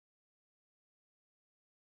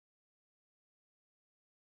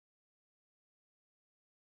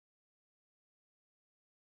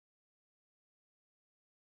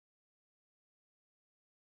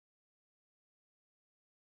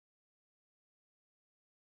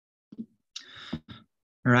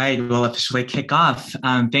All right, we'll officially kick off.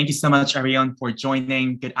 Thank you so much, everyone, for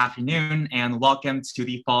joining. Good afternoon, and welcome to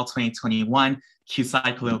the Fall 2021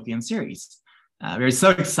 QSIDE Colloquium series. We're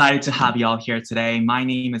so excited to have you all here today. My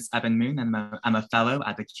name is Evan Moon, and I'm a fellow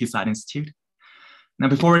at the QSIDE Institute. Now,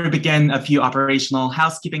 before we begin, a few operational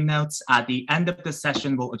housekeeping notes. At the end of the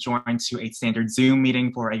session, we'll adjourn to a standard Zoom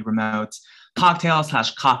meeting for a remote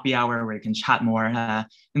cocktail/coffee hour where you can chat more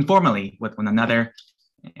informally with one another.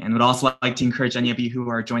 And would also like to encourage any of you who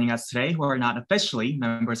are joining us today who are not officially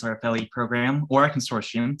members of our affiliate program or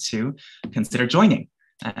consortium to consider joining.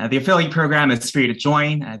 The affiliate program is free to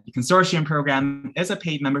join. The consortium program is a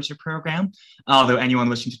paid membership program, although anyone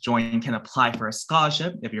wishing to join can apply for a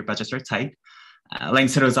scholarship if your budgets are tight.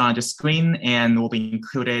 Links to those are on the screen and will be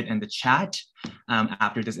included in the chat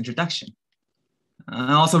after this introduction.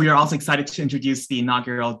 Also, we are also excited to introduce the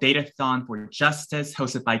inaugural Datathon for Justice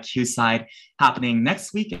hosted by QSIDE happening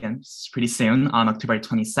next weekend, pretty soon, on October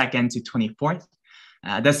 22nd to 24th.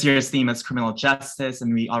 This year's theme is criminal justice,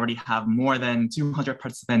 and we already have more than 200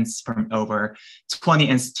 participants from over 20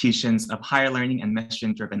 institutions of higher learning and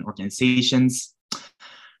mission-driven organizations.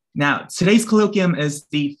 Now, today's colloquium is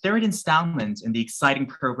the third installment in the exciting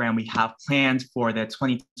program we have planned for the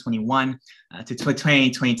 2021 to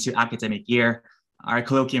 2022 academic year. Our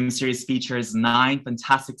colloquium series features 9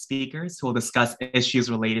 fantastic speakers who will discuss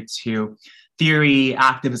issues related to theory,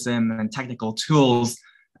 activism, and technical tools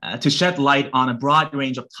to shed light on a broad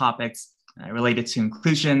range of topics related to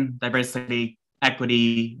inclusion, diversity,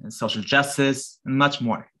 equity, and social justice, and much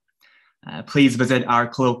more. Please visit our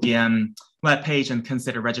colloquium webpage and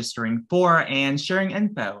consider registering for and sharing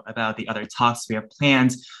info about the other talks we have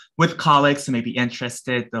planned with colleagues who may be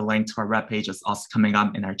interested. The link to our webpage is also coming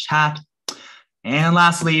up in our chat. And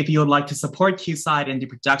lastly, if you would like to support QSIDE in the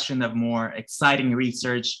production of more exciting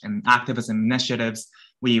research and activism initiatives,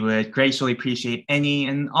 we would greatly appreciate any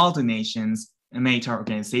and all donations made to our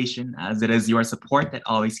organization, as it is your support that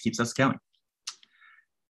always keeps us going.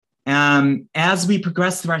 As we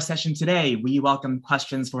progress through our session today, we welcome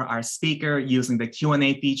questions for our speaker using the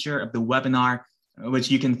Q&A feature of the webinar, which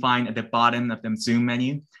you can find at the bottom of the Zoom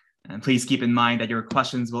menu. And please keep in mind that your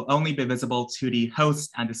questions will only be visible to the host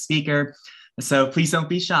and the speaker. So please don't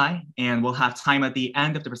be shy, and we'll have time at the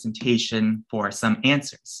end of the presentation for some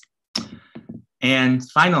answers. And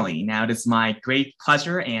finally, now it is my great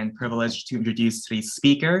pleasure and privilege to introduce today's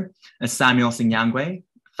speaker, Samuel Sinyangwe,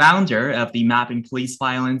 founder of the Mapping Police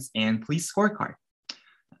Violence and Police Scorecard.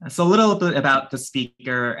 So a little bit about the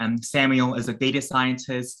speaker. Samuel is a data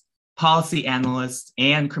scientist, policy analyst,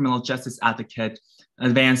 and criminal justice advocate,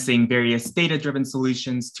 advancing various data-driven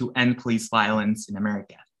solutions to end police violence in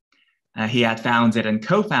America. He had founded and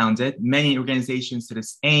co-founded many organizations to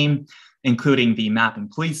this aim, including the Mapping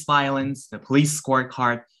Police Violence, the Police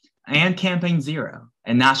Scorecard, and Campaign Zero,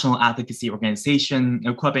 a national advocacy organization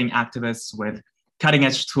equipping activists with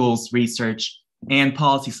cutting-edge tools, research, and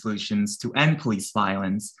policy solutions to end police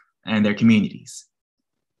violence in their communities.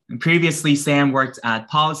 And previously, Sam worked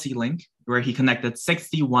at PolicyLink, where he connected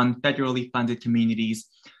 61 federally funded communities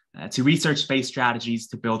to research-based strategies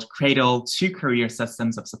to build cradle-to-career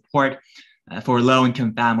systems of support for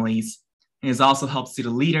low-income families. He has also helped city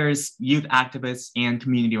leaders, youth activists, and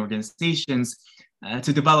community organizations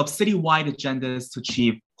to develop citywide agendas to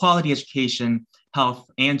achieve quality education,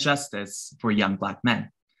 health, and justice for young Black men.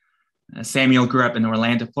 Samuel grew up in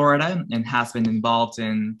Orlando, Florida, and has been involved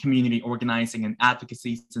in community organizing and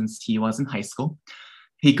advocacy since he was in high school.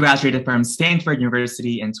 He graduated from Stanford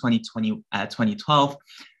University in 2012,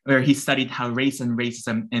 where he studied how race and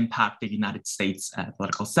racism impact the United States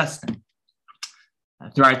political system.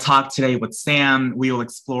 Through our talk today with Sam, we will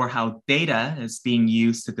explore how data is being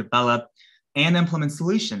used to develop and implement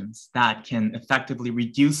solutions that can effectively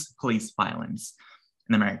reduce police violence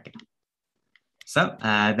in America. So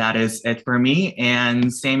that is it for me.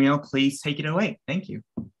 And Samuel, please take it away. Thank you.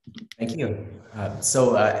 Thank you.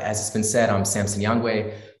 As it's been said, I'm Sam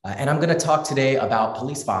Sinyangwe, and I'm going to talk today about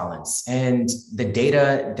police violence and the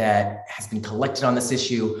data that has been collected on this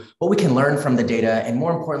issue, what we can learn from the data, and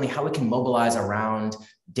more importantly, how we can mobilize around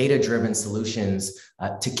data-driven solutions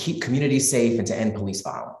to keep communities safe and to end police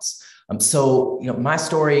violence. My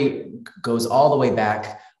story goes all the way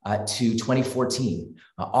back to 2014,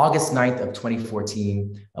 August 9th of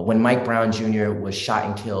 2014, when Mike Brown Jr. was shot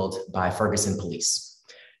and killed by Ferguson police.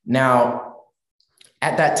 Now,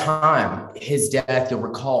 at that time, his death, you'll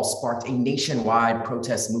recall, sparked a nationwide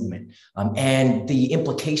protest movement. And the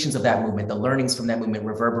implications of that movement, the learnings from that movement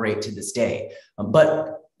reverberate to this day.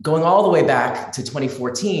 But going all the way back to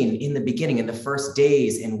 2014, in the beginning, in the first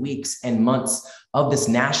days and weeks and months of this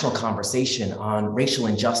national conversation on racial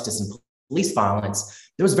injustice and police violence,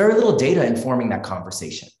 there was very little data informing that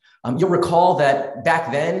conversation. You'll recall that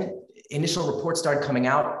back then, initial reports started coming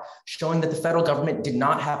out showing that the federal government did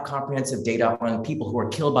not have comprehensive data on people who are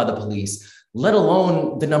killed by the police, let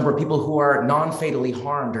alone the number of people who are non-fatally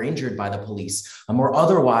harmed or injured by the police, or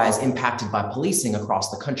otherwise impacted by policing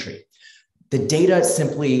across the country.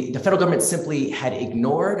 The federal government simply had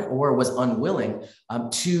ignored or was unwilling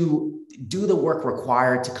to do the work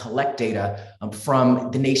required to collect data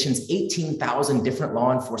from the nation's 18,000 different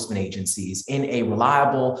law enforcement agencies in a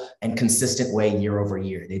reliable and consistent way year over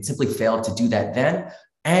year. They'd simply failed to do that then.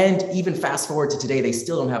 And even fast forward to today, they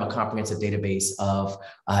still don't have a comprehensive database of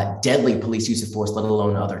deadly police use of force, let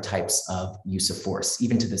alone other types of use of force,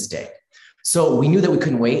 even to this day. So we knew that we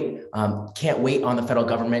couldn't wait, can't wait on the federal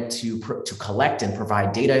government to collect and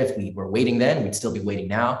provide data. If we were waiting then, we'd still be waiting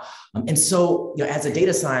now. And so, as a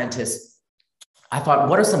data scientist, I thought,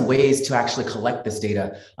 what are some ways to actually collect this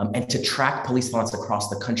data and to track police violence across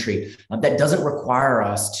the country that doesn't require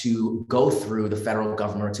us to go through the federal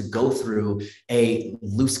government or to go through a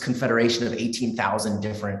loose confederation of 18,000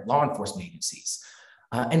 different law enforcement agencies?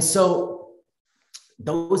 And so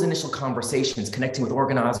those initial conversations, connecting with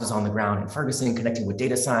organizers on the ground in Ferguson, connecting with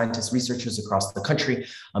data scientists, researchers across the country,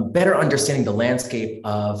 better understanding the landscape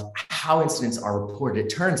of how incidents are reported. It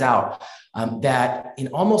turns out that in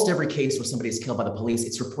almost every case where somebody is killed by the police,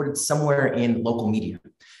 it's reported somewhere in local media.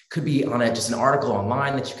 Could be on just an article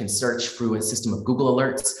online that you can search through a system of Google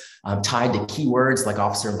alerts tied to keywords like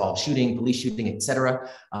officer-involved shooting, police shooting, et cetera.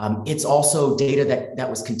 It's also data that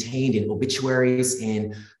was contained in obituaries,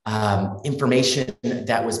 in information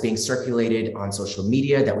that was being circulated on social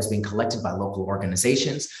media, that was being collected by local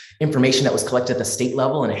organizations, information that was collected at the state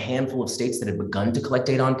level in a handful of states that had begun to collect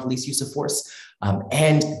data on police use of force.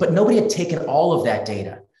 But nobody had taken all of that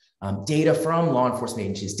data. Data from law enforcement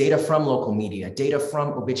agencies, data from local media, data from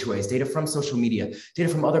obituaries, data from social media, data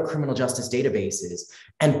from other criminal justice databases,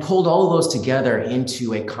 and pulled all of those together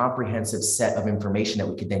into a comprehensive set of information that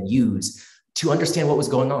we could then use to understand what was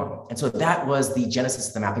going on. And so that was the genesis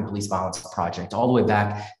of the Mapping Police Violence Project, all the way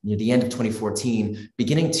back near the end of 2014,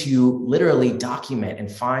 beginning to literally document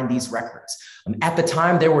and find these records. At the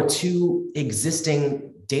time, there were two existing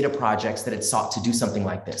data projects that had sought to do something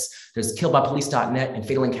like this. There's killedbypolice.net and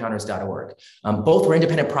fatalencounters.org. Both were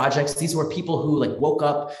independent projects. These were people who woke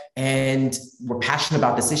up and were passionate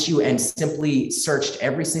about this issue and simply searched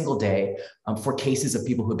every single day for cases of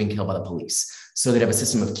people who had been killed by the police. So they'd have a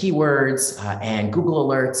system of keywords and Google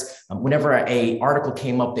alerts. Whenever an article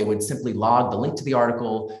came up, they would simply log the link to the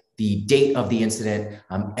article, the date of the incident,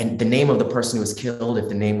 and the name of the person who was killed if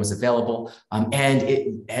the name was available, and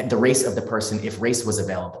the race of the person if race was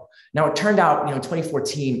available. Now, it turned out, in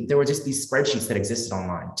 2014, there were just these spreadsheets that existed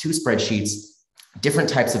online, two spreadsheets, different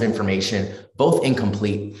types of information, both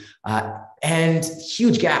incomplete, and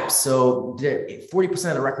huge gaps. So 40%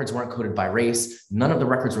 of the records weren't coded by race. None of the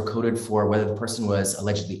records were coded for whether the person was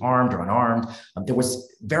allegedly armed or unarmed. There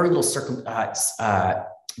was very little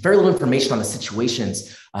information on the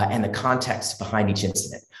situations and the context behind each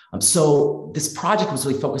incident. So this project was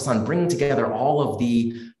really focused on bringing together all of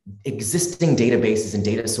the existing databases and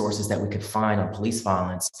data sources that we could find on police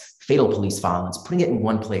violence, fatal police violence, putting it in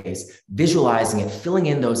one place, visualizing it, filling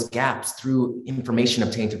in those gaps through information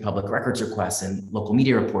obtained through public records requests and local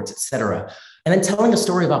media reports, et cetera, and then telling a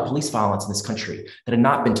story about police violence in this country that had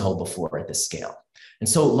not been told before at this scale. And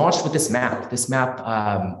so launched with this map. I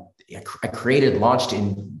launched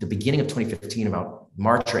in the beginning of 2015, about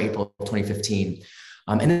March or April of 2015.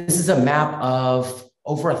 And this is a map of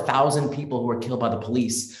over 1,000 people who were killed by the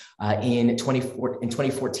police in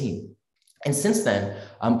 2014. And since then,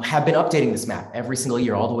 have been updating this map every single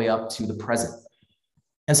year, all the way up to the present.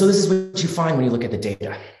 And so this is what you find when you look at the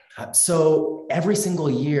data. So every single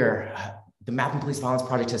year, the Mapping Police Violence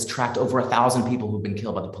Project has tracked over 1,000 people who've been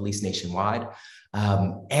killed by the police nationwide.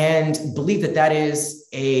 And believe that is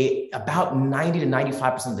about 90 to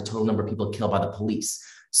 95% of the total number of people killed by the police.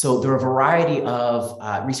 So there are a variety of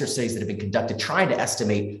research studies that have been conducted trying to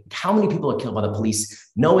estimate how many people are killed by the police,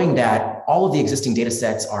 knowing that all of the existing data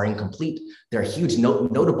sets are incomplete. There are huge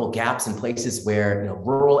notable gaps in places where,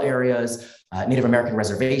 rural areas, Native American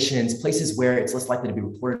reservations, places where it's less likely to be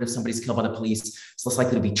reported if somebody's killed by the police, it's less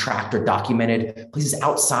likely to be tracked or documented, places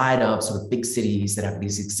outside of sort of big cities that have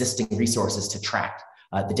these existing resources to track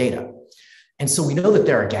the data. And so we know that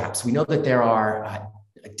there are gaps. We know that there are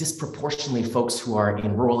disproportionately folks who are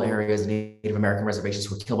in rural areas, Native American reservations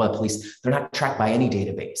who are killed by the police. They're not tracked by any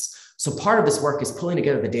database. So part of this work is pulling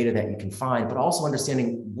together the data that you can find, but also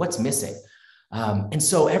understanding what's missing. And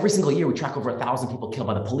so every single year we track over 1,000 people killed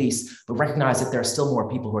by the police, but recognize that there are still more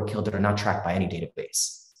people who are killed that are not tracked by any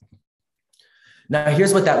database. Now,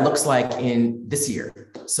 here's what that looks like in this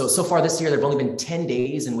year. So far this year, there have only been 10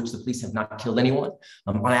 days in which the police have not killed anyone.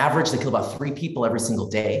 On average, they kill about 3 people every single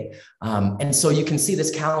day. And so you can see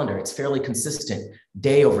this calendar. It's fairly consistent,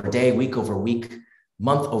 day over day, week over week,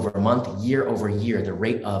 month over month, year over year, the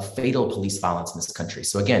rate of fatal police violence in this country.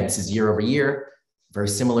 So again, this is year over year, very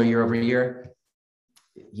similar year over year,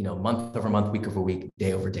 month over month, week over week,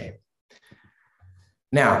 day over day.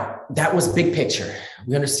 Now, that was big picture.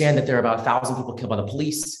 We understand that there are about 1,000 people killed by the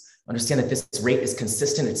police. Understand that this rate is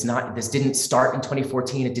consistent. This didn't start in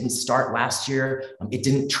 2014. It didn't start last year. It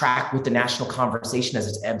didn't track with the national conversation as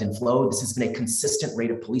it's ebbed and flowed. This has been a consistent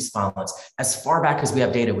rate of police violence as far back as we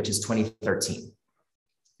have data, which is 2013.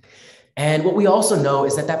 And what we also know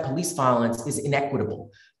is that police violence is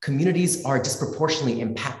inequitable. Communities are disproportionately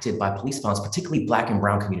impacted by police violence, particularly Black and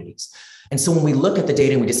brown communities. And so when we look at the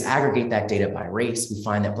data and we disaggregate that data by race, we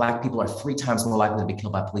find that Black people are 3 times more likely to be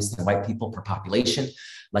killed by police than white people per population.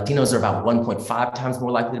 Latinos are about 1.5 times more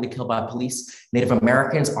likely to be killed by police. Native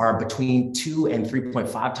Americans are between 2 and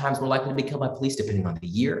 3.5 times more likely to be killed by police, depending on the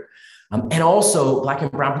year. And also, Black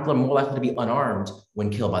and brown people are more likely to be unarmed when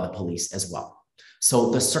killed by the police as well. So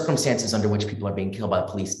the circumstances under which people are being killed by the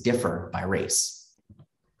police differ by race.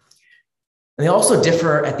 And they also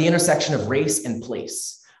differ at the intersection of race and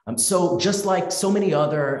place. So just like so many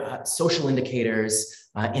other social indicators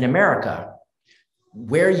in America,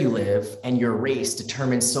 where you live and your race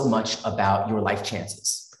determines so much about your life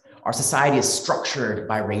chances. Our society is structured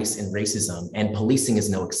by race and racism, and policing is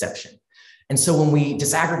no exception. And so when we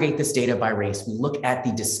disaggregate this data by race, we look at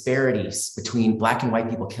the disparities between Black and white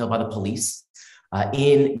people killed by the police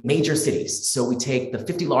in major cities. So we take the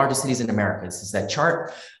 50 largest cities in America. This is that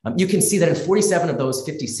chart. You can see that in 47 of those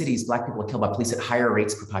 50 cities, Black people are killed by police at higher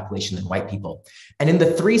rates per population than white people. And in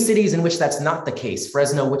the 3 cities in which that's not the case,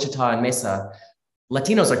 Fresno, Wichita, and Mesa,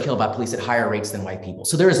 Latinos are killed by police at higher rates than white people.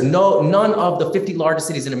 So there is none of the 50 largest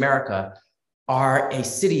cities in America are a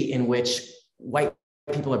city in which white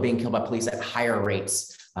people are being killed by police at higher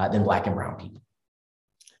rates than Black and brown people.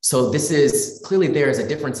 So this is clearly there is a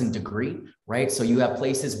difference in degree, right? So you have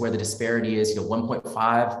places where the disparity is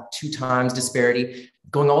 1.5, 2 times disparity,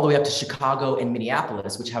 going all the way up to Chicago and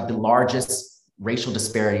Minneapolis, which have the largest racial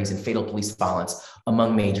disparities in fatal police violence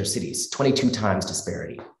among major cities, 22 times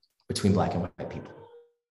disparity between Black and white people.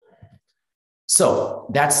 So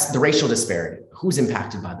that's the racial disparity. Who's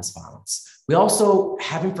impacted by this violence? We also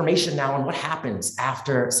have information now on what happens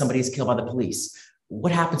after somebody is killed by the police.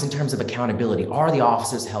 What happens in terms of accountability? Are the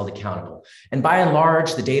officers held accountable? And by and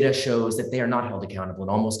large, the data shows that they are not held accountable in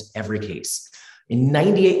almost every case. In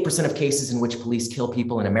 98% of cases in which police kill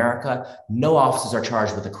people in America, no officers are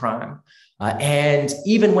charged with a crime. And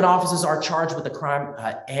even when officers are charged with a crime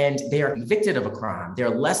and they are convicted of a crime, they're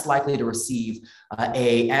less likely to receive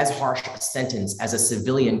as harsh a sentence as a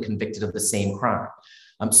civilian convicted of the same crime.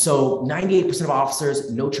 So 98% of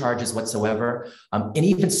officers, no charges whatsoever. An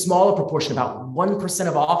even smaller proportion, about 1%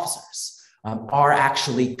 of officers are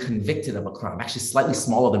actually convicted of a crime, actually slightly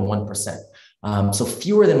smaller than 1%. So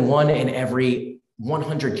fewer than 1 in every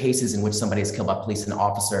 100 cases in which somebody is killed by police, an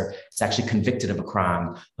officer is actually convicted of a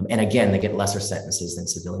crime. And again, they get lesser sentences than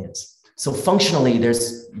civilians. So functionally,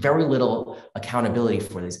 there's very little accountability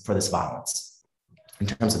for this violence in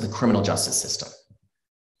terms of the criminal justice system.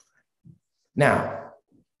 Now,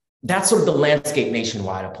 that's sort of the landscape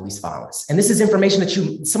nationwide of police violence. And this is information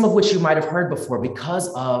that some of which you might have heard before because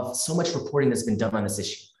of so much reporting that's been done on this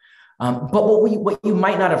issue. But what you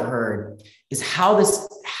might not have heard is how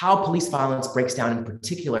police violence breaks down in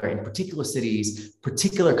particular cities,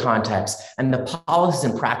 particular contexts, and the policies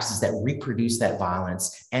and practices that reproduce that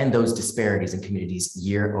violence and those disparities in communities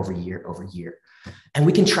year over year over year. And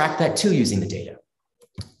we can track that too using the data.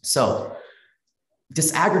 So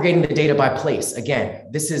disaggregating the data by place, again,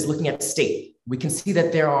 this is looking at state. We can see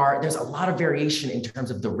that there's a lot of variation in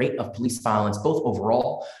terms of the rate of police violence, both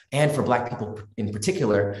overall and for Black people in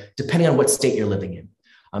particular, depending on what state you're living in.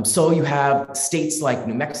 So you have states like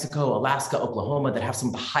New Mexico, Alaska, Oklahoma that have some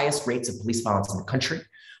of the highest rates of police violence in the country.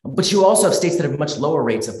 But you also have states that have much lower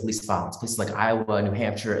rates of police violence, places like Iowa, New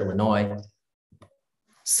Hampshire, Illinois.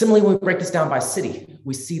 Similarly, when we break this down by city,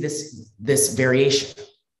 we see this variation.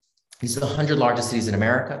 These are the 100 largest cities in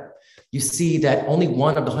America. You see that only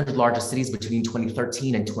one of the 100 largest cities between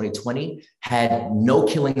 2013 and 2020 had no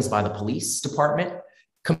killings by the police department,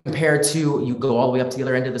 compared to, you go all the way up to the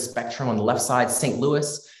other end of the spectrum on the left side, St.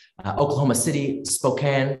 Louis, Oklahoma City,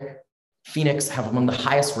 Spokane, Phoenix have among the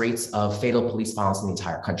highest rates of fatal police violence in the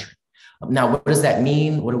entire country. Now, what does that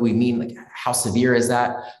mean? What do we mean? Like, how severe is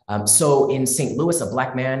that? So in St. Louis, a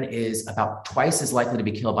Black man is about twice as likely to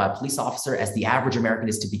be killed by a police officer as the average American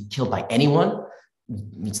is to be killed by anyone.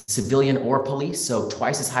 civilian or police, so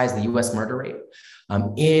twice as high as the US murder rate.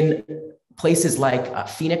 In places like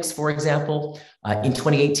Phoenix, for example, in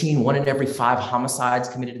 2018, 1 in every 5 homicides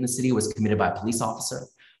committed in the city was committed by a police officer.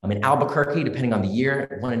 In Albuquerque, depending on the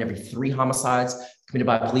year, 1 in every 3 homicides committed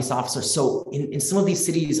by a police officer. So in some of these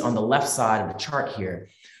cities on the left side of the chart here,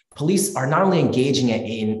 police are not only engaging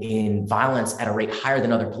in violence at a rate higher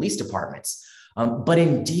than other police departments, but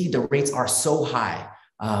indeed the rates are so high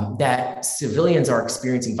that civilians are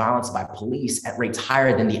experiencing violence by police at rates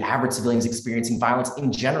higher than the average civilians experiencing violence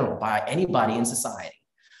in general by anybody in society.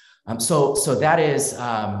 So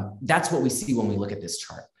that's what we see when we look at this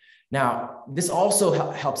chart. Now, this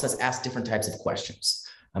also helps us ask different types of questions.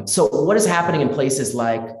 So what is happening in places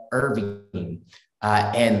like Irving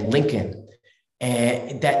and Lincoln,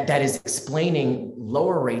 and that is explaining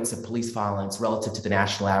lower rates of police violence relative to the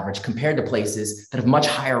national average compared to places that have much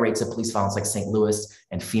higher rates of police violence like St. Louis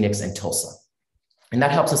and Phoenix and Tulsa. And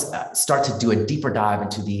that helps us start to do a deeper dive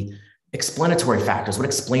into the explanatory factors, what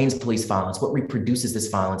explains police violence, what reproduces this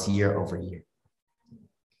violence year over year.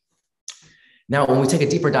 Now, when we take a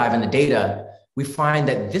deeper dive in the data, we find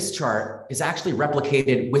that this chart is actually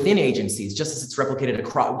replicated within agencies, just as it's replicated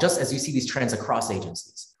across, just as you see these trends across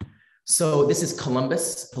agencies. So this is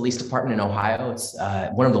Columbus Police Department in Ohio. It's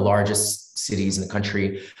one of the largest cities in the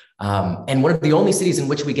country, and one of the only cities in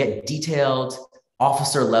which we get detailed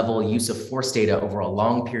officer level use of force data over a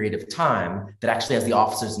long period of time that actually has the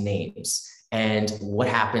officers' names and what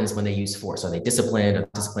happens when they use force. Are they disciplined or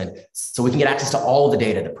undisciplined? So we can get access to all of the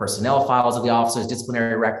data, the personnel files of the officers,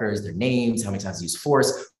 disciplinary records, their names, how many times they use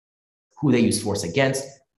force, who they use force against.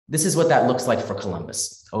 This is what that looks like for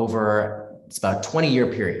Columbus over, it's about a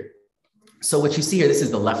 20-year period. So what you see here, this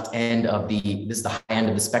is the left end of this is the high end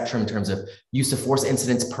of the spectrum in terms of use of force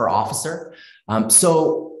incidents per officer.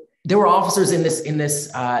 So there were officers in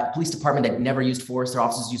this police department that never used force. Their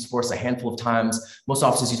officers used force a handful of times. Most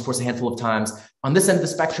officers used force a handful of times. On this end of the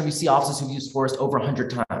spectrum, you see officers who used force over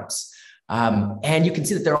 100 times. And you can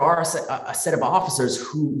see that there are a set of officers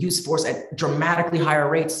who use force at dramatically higher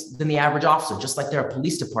rates than the average officer, just like there are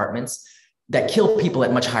police departments that kill people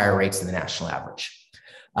at much higher rates than the national average.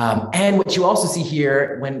 And what you also see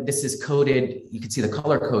here when this is coded, you can see the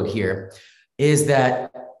color code here, is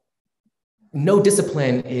that no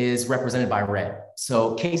discipline is represented by red.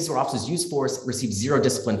 So cases where officers use force, receive 0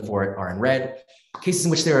 discipline for it, are in red. Cases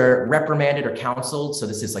in which they're reprimanded or counseled, so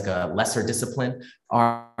this is like a lesser discipline,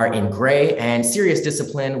 are in gray, and serious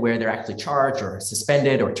discipline where they're actually charged or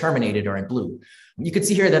suspended or terminated are in blue. You can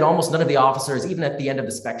see here that almost none of the officers, even at the end of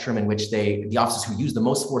the spectrum in which the officers who use the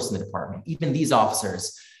most force in the department, even these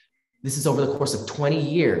officers, this is over the course of 20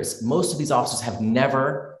 years, most of these officers have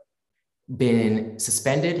never been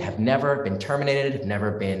suspended, have never been terminated, have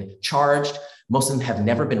never been charged. Most of them have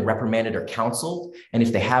never been reprimanded or counseled. And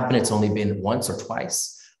if they have been, it's only been once or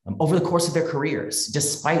twice over the course of their careers,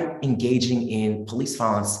 despite engaging in police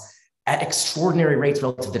violence at extraordinary rates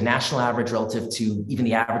relative to the national average, relative to even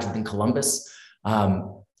the average within Columbus.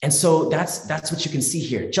 And so that's what you can see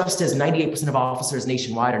here. Just as 98% of officers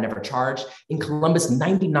nationwide are never charged, in Columbus,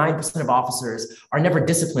 99% of officers are never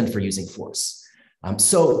disciplined for using force.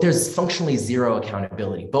 So there's functionally 0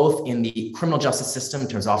 accountability, both in the criminal justice system in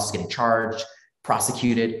terms of officers getting charged,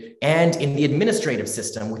 prosecuted, and in the administrative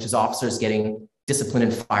system, which is officers getting disciplined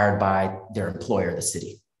and fired by their employer, the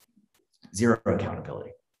city. 0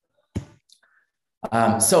 accountability.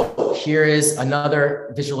 So here is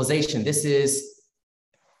another visualization. This is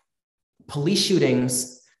police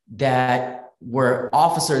shootings that were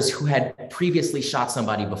officers who had previously shot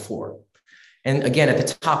somebody before. And again, at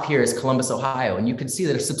the top here is Columbus, Ohio. And you can see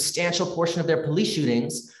that a substantial portion of their police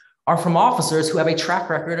shootings are from officers who have a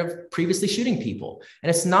track record of previously shooting people.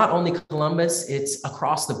 And it's not only Columbus, it's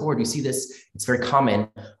across the board. You see this, it's very common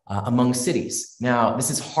among cities. Now,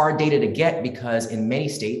 this is hard data to get because in many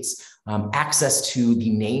states, access to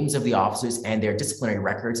the names of the officers and their disciplinary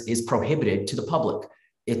records is prohibited to the public.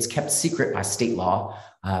 It's kept secret by state law.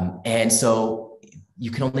 And so you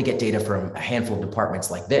can only get data from a handful of departments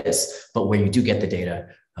like this, but where you do get the data,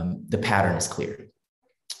 the pattern is clear.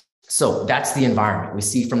 So that's the environment. We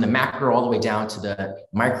see from the macro all the way down to the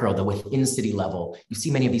micro, the within city level, you see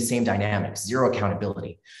many of these same dynamics, 0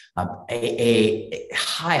 accountability,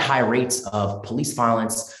 high rates of police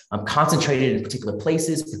violence concentrated in particular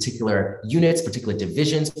places, particular units, particular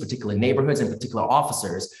divisions, particular neighborhoods, and particular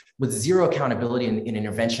officers with 0 accountability in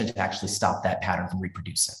intervention to actually stop that pattern from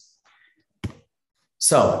reproducing.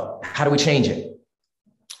 So how do we change it?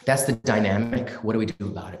 That's the dynamic. What do we do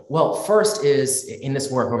about it? Well, first is in this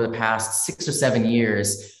work over the past 6 or 7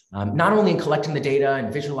 years, not only in collecting the data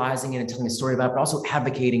and visualizing it and telling a story about it, but also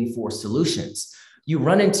advocating for solutions. you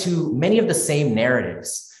run into many of the same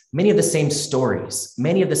narratives, many of the same stories,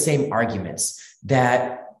 many of the same arguments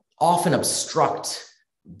that often obstruct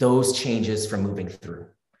those changes from moving through.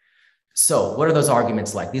 So what are those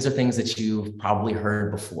arguments like? These are things that you've probably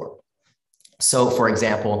heard before. So for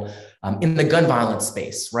example, in the gun violence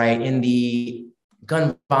space, right? In the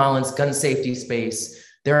gun violence, gun safety space,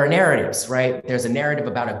 there are narratives, right? There's a narrative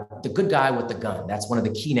about the good guy with the gun. That's one of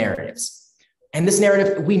the key narratives. And this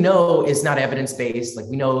narrative we know is not evidence-based. Like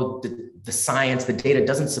we know the science, the data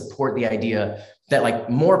doesn't support the idea that like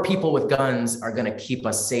more people with guns are gonna keep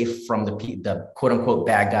us safe from the quote unquote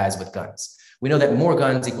bad guys with guns. We know that more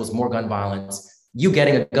guns equals more gun violence. You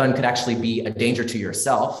getting a gun could actually be a danger to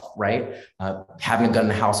yourself, right? Having a gun in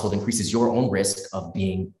the household increases your own risk of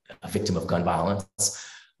being a victim of gun violence.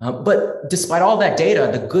 But despite all that data,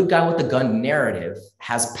 the good guy with the gun narrative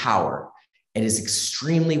has power and is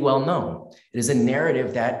extremely well known. It is a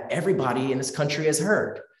narrative that everybody in this country has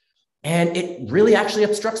heard. And it really actually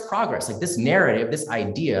obstructs progress. Like this narrative, this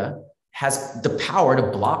idea has the power to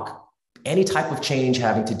block any type of change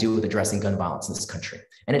having to do with addressing gun violence in this country.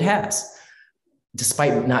 And it has,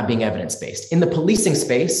 despite not being evidence-based. In the policing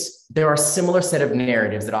space, there are a similar set of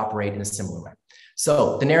narratives that operate in a similar way.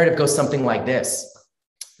 So the narrative goes something like this,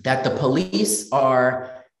 that the police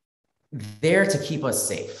are there to keep us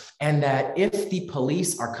safe. And that if the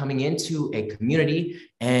police are coming into a community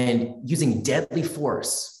and using deadly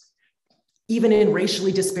force, even in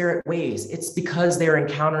racially disparate ways, it's because they're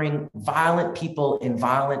encountering violent people in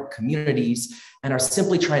violent communities and are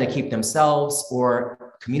simply trying to keep themselves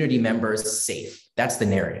or community members safe. That's the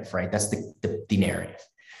narrative, right? That's the narrative.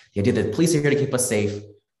 The idea that the police are here to keep us safe.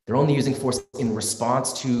 They're only using force in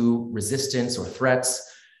response to resistance or threats.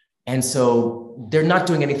 And so they're not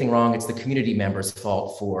doing anything wrong. It's the community members'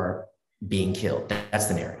 fault for being killed. That's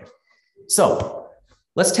the narrative. So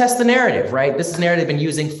let's test the narrative, right? This is a narrative I've been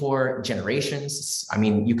using for generations. I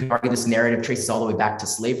mean, you can argue this narrative traces all the way back to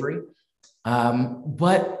slavery.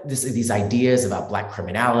 But these ideas about Black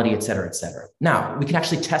criminality, et cetera, et cetera. Now, we can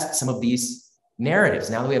actually test some of these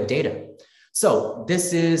narratives now that we have data. So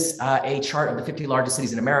this is a chart of the 50 largest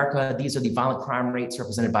cities in America. These are the violent crime rates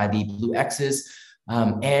represented by the blue X's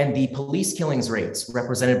and the police killings rates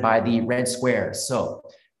represented by the red squares. So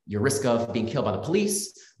your risk of being killed by the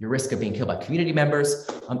police, your risk of being killed by community members.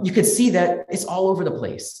 You can see that it's all over the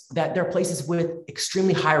place, that there are places with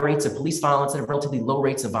extremely high rates of police violence that have relatively low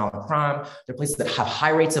rates of violent crime. There are places that have high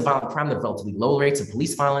rates of violent crime that have relatively low rates of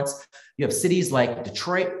police violence. You have cities like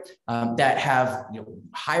Detroit that have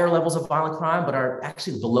higher levels of violent crime, but are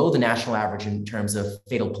actually below the national average in terms of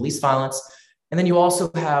fatal police violence. And then you also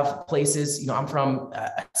have places, I'm from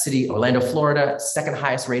a city, Orlando, Florida, second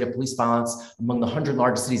highest rate of police violence among the 100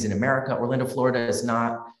 largest cities in America. Orlando, Florida is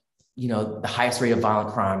not, the highest rate of violent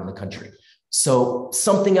crime in the country. So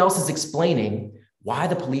something else is explaining why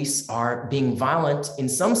the police are being violent in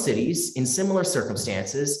some cities in similar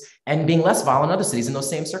circumstances and being less violent in other cities in those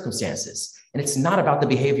same circumstances. And it's not about the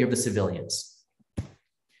behavior of the civilians.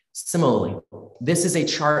 Similarly, this is a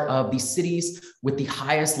chart of the cities with the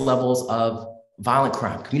highest levels of violent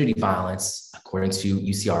crime, community violence, according to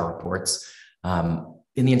UCR reports,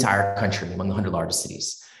 in the entire country among the 100 largest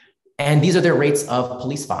cities. And these are their rates of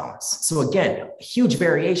police violence. So again, huge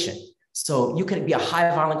variation. So you could be a high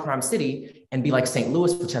violent crime city and be like St.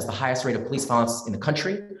 Louis, which has the highest rate of police violence in the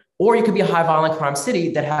country, or you could be a high violent crime city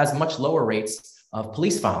that has much lower rates of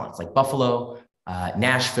police violence, like Buffalo,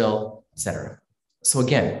 Nashville, et cetera. So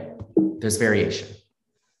again, there's variation.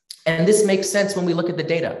 And this makes sense when we look at the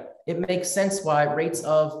data. It makes sense why rates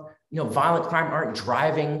of violent crime aren't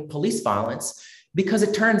driving police violence, because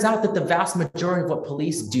it turns out that the vast majority of what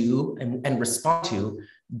police do and respond to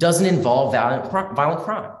doesn't involve violent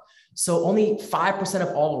crime. So only 5%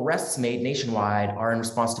 of all arrests made nationwide are in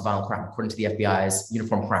response to violent crime, according to the FBI's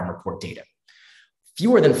Uniform Crime Report data.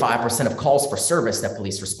 Fewer than 5% of calls for service that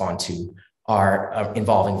police respond to are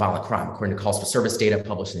involving violent crime, according to calls for service data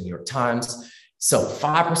published in the New York Times. So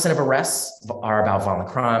 5% of arrests are about violent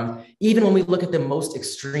crime. Even when we look at the most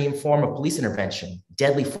extreme form of police intervention,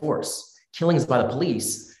 deadly force, killings by the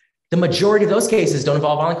police, the majority of those cases don't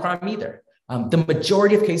involve violent crime either. The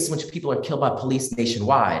majority of cases in which people are killed by police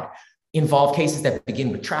nationwide involve cases that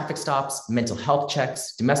begin with traffic stops, mental health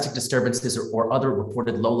checks, domestic disturbances, or other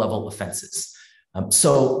reported low-level offenses.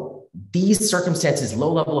 So these circumstances,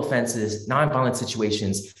 low-level offenses, nonviolent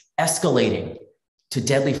situations, escalating to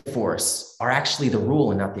deadly force are actually the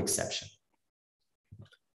rule and not the exception.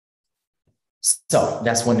 So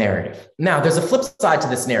that's one narrative. Now, there's a flip side to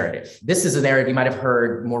this narrative. This is a narrative you might have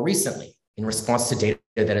heard more recently in response to data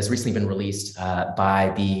that has recently been released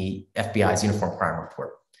by the FBI's Uniform Crime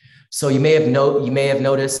Report. So you may have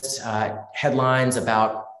noticed headlines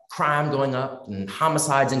about crime going up and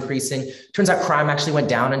homicides increasing. Turns out crime actually went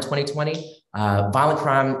down in 2020. Violent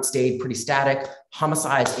crime stayed pretty static.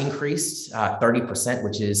 Homicides increased 30%,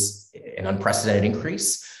 which is an unprecedented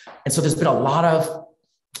increase. And so there's been a lot of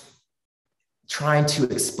trying to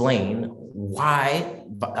explain why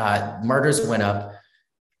murders went up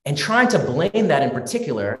and trying to blame that in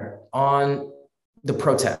particular on the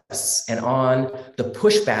protests and on the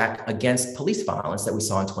pushback against police violence that we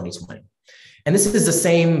saw in 2020. And this is the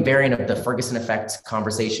same variant of the Ferguson effect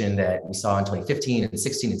conversation that we saw in 2015 and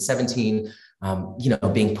 16 and 17,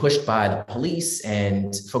 being pushed by the police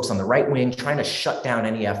and folks on the right wing trying to shut down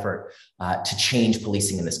any effort to change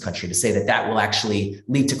policing in this country, to say that that will actually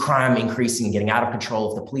lead to crime increasing and getting out of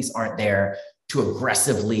control if the police aren't there to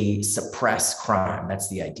aggressively suppress crime. That's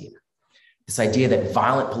the idea. This idea that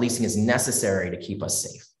violent policing is necessary to keep us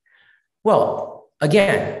safe. Well,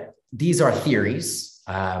 again, these are theories.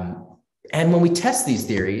 And when we test these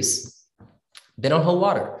theories, they don't hold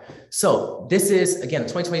water. So this is, again,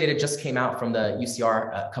 2020 data just came out from the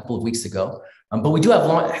UCR a couple of weeks ago. But we do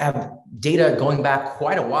have data going back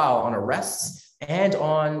quite a while on arrests and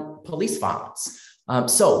on police violence.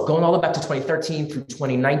 So going all the way back to 2013 through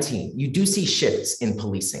 2019, you do see shifts in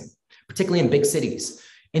policing, particularly in big cities.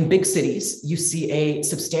 In big cities, you see a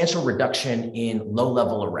substantial reduction in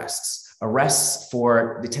low-level arrests.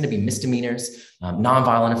 They tend to be misdemeanors,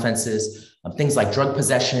 nonviolent offenses, things like drug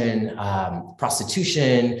possession,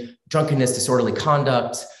 prostitution, drunkenness, disorderly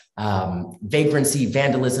conduct, vagrancy,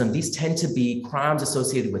 vandalism. These tend to be crimes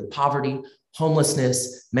associated with poverty,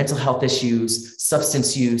 homelessness, mental health issues,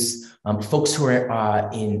 substance use, folks who are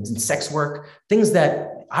in sex work, things that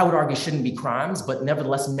I would argue shouldn't be crimes, but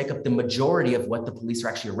nevertheless make up the majority of what the police are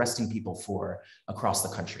actually arresting people for across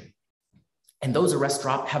the country. And those arrests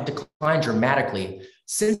have declined dramatically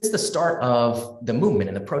since the start of the movement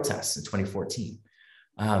and the protests in 2014.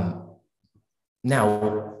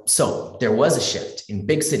 So there was a shift in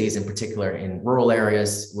big cities, in particular, in rural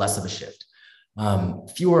areas, less of a shift.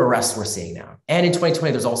 Fewer arrests we're seeing now. And in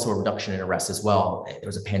 2020, there's also a reduction in arrests as well. There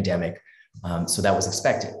was a pandemic, so that was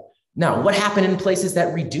expected. Now, what happened in places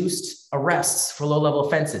that reduced arrests for low-level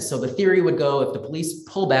offenses? So the theory would go, if the police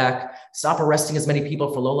pull back, stop arresting as many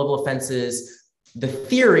people for low-level offenses, the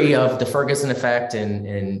theory of the Ferguson effect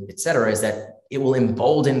and et cetera is that it will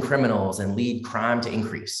embolden criminals and lead crime to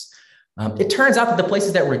increase. It turns out that the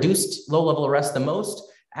places that reduced low-level arrests the most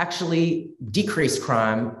actually decreased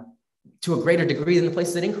crime to a greater degree than the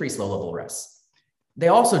places that increased low-level arrests. They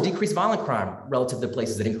also decreased violent crime relative to the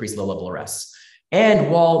places that increased low-level arrests.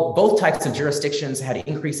 And while both types of jurisdictions had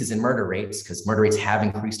increases in murder rates, because murder rates have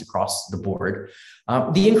increased across the board,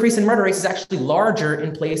 the increase in murder rates is actually larger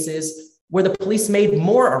in places where the police made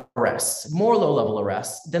more arrests, more low-level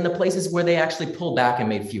arrests, than the places where they actually pulled back and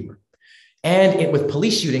made fewer. And with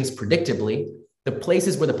police shootings, predictably, the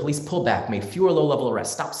places where the police pulled back made fewer low-level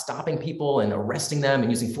arrests, stopped stopping people and arresting them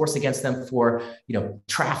and using force against them for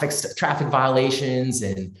traffic violations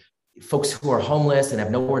and folks who are homeless and have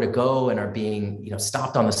nowhere to go and are being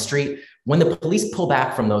stopped on the street. When the police pull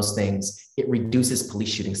back from those things, it reduces police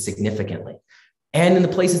shootings significantly. And in the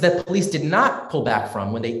places that police did not pull back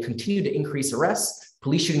from, when they continue to increase arrests,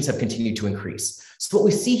 police shootings have continued to increase. So what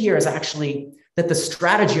we see here is actually that the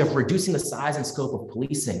strategy of reducing the size and scope of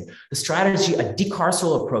policing, a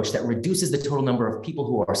decarceral approach that reduces the total number of people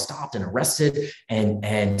who are stopped and arrested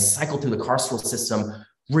and cycled through the carceral system,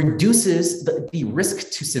 reduces the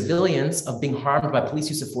risk to civilians of being harmed by police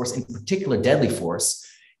use of force, in particular deadly force,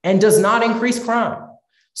 and does not increase crime.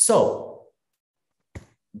 So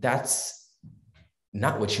that's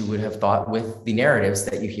not what you would have thought with the narratives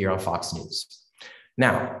that you hear on Fox News.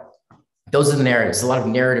 Now, those are the narratives. There's a lot of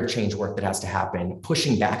narrative change work that has to happen,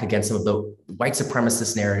 pushing back against some of the white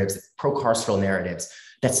supremacist narratives, pro-carceral narratives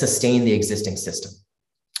that sustain the existing system.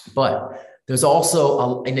 But there's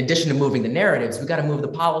also, in addition to moving the narratives, we've got to move the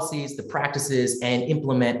policies, the practices, and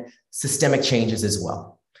implement systemic changes as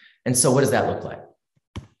well. And so what does that look like?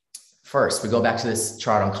 First, we go back to this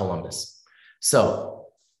chart on Columbus. So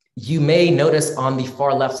you may notice on the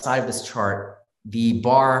far left side of this chart, the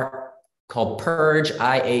bar called Purge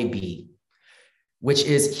IAB, which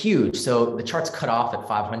is huge. So the chart's cut off at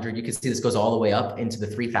 500. You can see this goes all the way up into the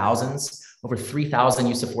 3000s, over 3,000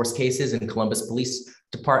 use of force cases in Columbus Police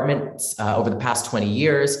Department over the past 20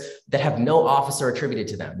 years that have no officer attributed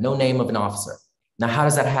to them, no name of an officer. Now, how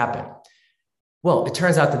does that happen? Well, it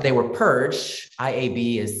turns out that they were purged.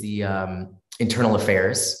 IAB is the internal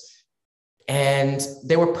affairs. And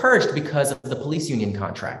they were purged because of the police union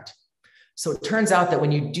contract. So it turns out that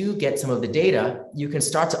when you do get some of the data, you can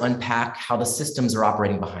start to unpack how the systems are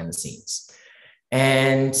operating behind the scenes.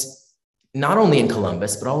 And not only in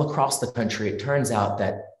Columbus, but all across the country, it turns out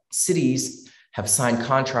that cities have signed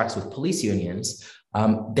contracts with police unions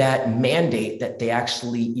that mandate that they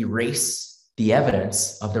actually erase the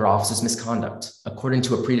evidence of their officers' misconduct according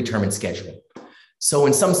to a predetermined schedule. So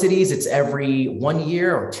in some cities, it's every 1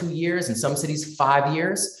 year or 2 years, in some cities, 5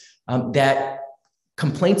 years, that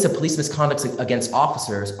complaints of police misconduct against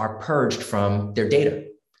officers are purged from their data.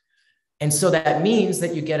 And so that means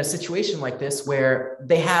that you get a situation like this where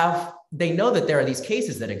they know that there are these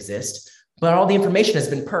cases that exist, but all the information has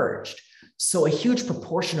been purged. So a huge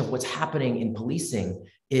proportion of what's happening in policing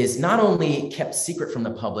is not only kept secret from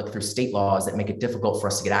the public through state laws that make it difficult for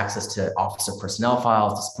us to get access to officer personnel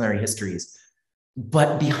files, disciplinary histories,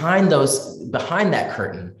 but behind that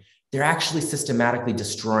curtain, they're actually systematically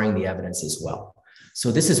destroying the evidence as well. So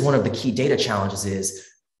this is one of the key data challenges, is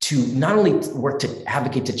to not only work to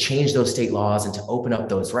advocate to change those state laws and to open up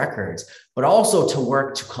those records, but also to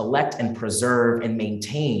work to collect and preserve and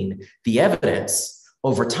maintain the evidence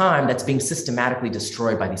over time that's being systematically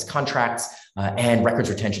destroyed by these contracts and records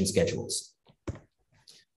retention schedules.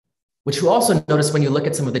 Which you also notice when you look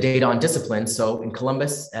at some of the data on discipline. So in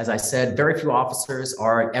Columbus, as I said, very few officers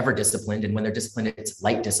are ever disciplined. And when they're disciplined, it's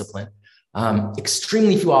light discipline.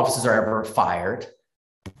 Extremely few officers are ever fired.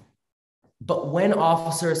 But when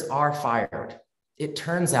officers are fired, it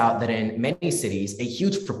turns out that in many cities, a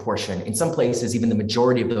huge proportion, in some places, even the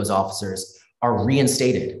majority of those officers are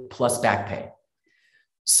reinstated plus back pay.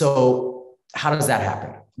 So how does that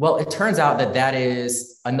happen? Well, it turns out that that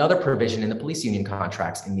is another provision in the police union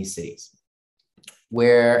contracts in these cities,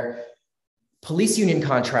 where police union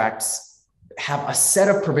contracts have a set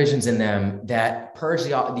of provisions in them that purge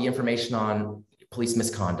the information on police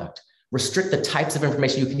misconduct, restrict the types of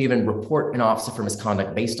information you can even report an officer for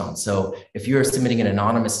misconduct based on. So if you're submitting an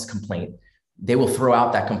anonymous complaint, they will throw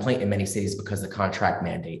out that complaint in many cities because the contract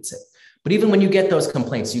mandates it. But even when you get those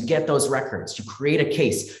complaints, you get those records, you create a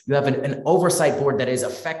case, you have an oversight board that is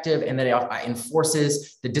effective and that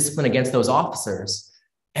enforces the discipline against those officers,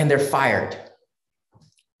 and they're fired.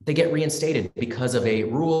 They get reinstated because of a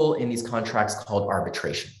rule in these contracts called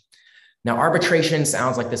arbitration. Now, arbitration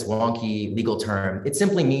sounds like this wonky legal term. It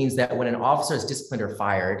simply means that when an officer is disciplined or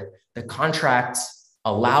fired, the contract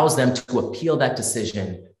allows them to appeal that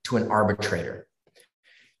decision to an arbitrator.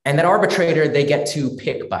 And that arbitrator, they get to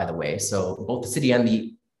pick, by the way. So both the city and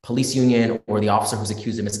the police union or the officer who's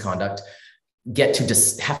accused of misconduct get to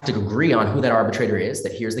just have to agree on who that arbitrator is,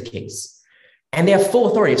 that here's the case. And they have full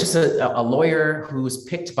authority. It's just a lawyer who's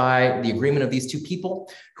picked by the agreement of these two people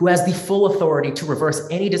who has the full authority to reverse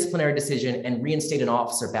any disciplinary decision and reinstate an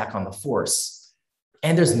officer back on the force.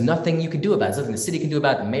 And there's nothing you can do about it. There's nothing the city can do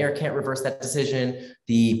about it. The mayor can't reverse that decision.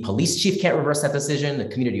 The police chief can't reverse that decision. The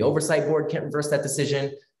community oversight board can't reverse that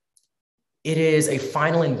decision. It is a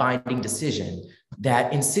final and binding decision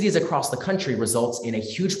that in cities across the country results in a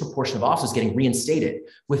huge proportion of officers getting reinstated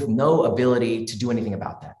with no ability to do anything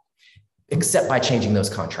about that, except by changing those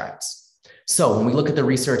contracts. So when we look at the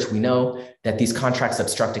research, we know that these contracts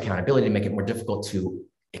obstruct accountability to make it more difficult to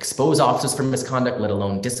expose officers for misconduct, let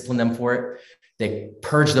alone discipline them for it. They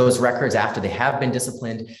purge those records after they have been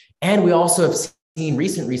disciplined. And we also have seen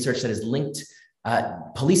recent research that has linked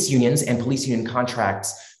police unions and police union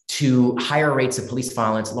contracts to higher rates of police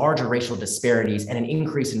violence, larger racial disparities, and an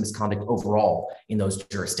increase in misconduct overall in those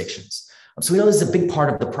jurisdictions. So we know this is a big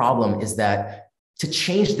part of the problem, is that to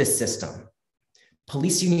change this system,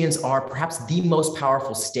 police unions are perhaps the most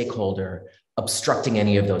powerful stakeholder obstructing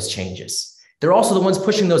any of those changes. They're also the ones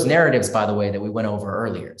pushing those narratives, by the way, that we went over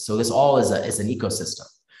earlier. So this all is an ecosystem.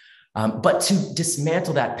 But to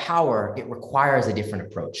dismantle that power, it requires a different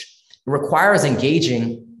approach. It requires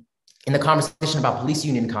engaging in the conversation about police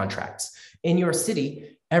union contracts. In your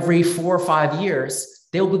city, every 4 or 5 years,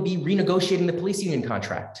 they will be renegotiating the police union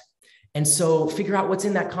contract. And so figure out what's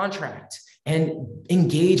in that contract and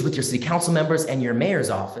engage with your city council members and your mayor's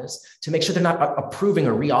office to make sure they're not approving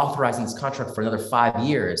or reauthorizing this contract for another 5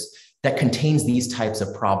 years that contains these types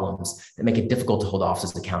of problems that make it difficult to hold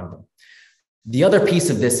officers accountable. The other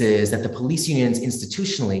piece of this is that the police unions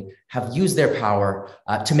institutionally have used their power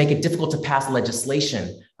to make it difficult to pass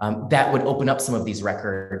legislation that would open up some of these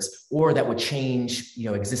records, or that would change,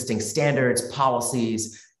 existing standards,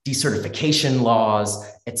 policies, decertification laws,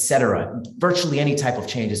 et cetera. Virtually any type of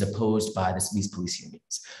change is opposed by these police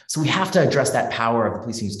unions. So we have to address that power of the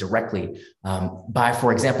police unions directly by,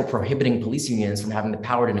 for example, prohibiting police unions from having the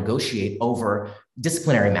power to negotiate over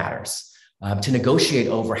disciplinary matters. to negotiate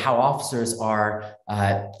over how officers are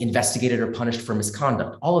investigated or punished for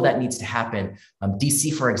misconduct. All of that needs to happen.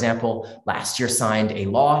 DC, for example, last year signed a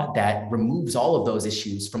law that removes all of those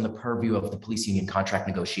issues from the purview of the police union contract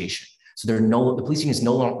negotiation. So the police unions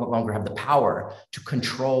no longer have the power to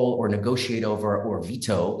control or negotiate over or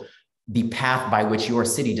veto the path by which your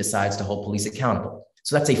city decides to hold police accountable.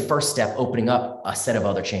 So that's a first step, opening up a set of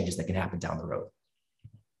other changes that can happen down the road.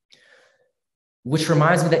 Which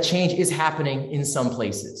reminds me that change is happening in some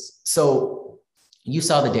places. So you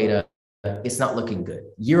saw the data, it's not looking good.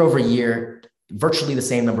 Year over year, virtually the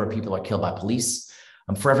same number of people are killed by police.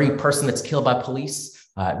 For every person that's killed by police,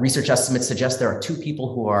 research estimates suggest there are 2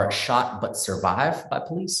 people who are shot but survive by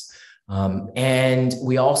police. And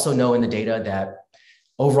we also know in the data that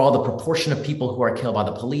overall, the proportion of people who are killed by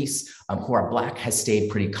the police who are Black has stayed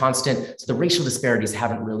pretty constant. So the racial disparities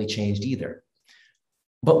haven't really changed either.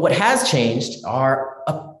 But what has changed are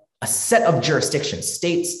a set of jurisdictions,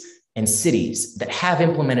 states and cities that have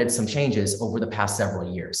implemented some changes over the past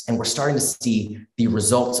several years. And we're starting to see the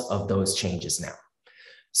results of those changes now.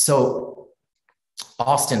 So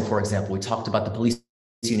Austin, for example, we talked about the police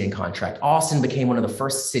union contract. Austin became one of the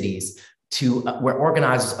first cities where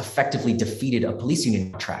organizers effectively defeated a police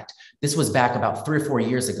union contract. This was back about 3 or 4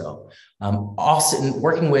 years ago. Austin,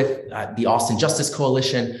 working with the Austin Justice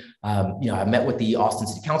Coalition, I met with the Austin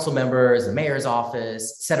City Council members, the mayor's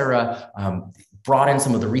office, et cetera, brought in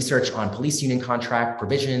some of the research on police union contract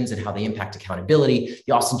provisions and how they impact accountability.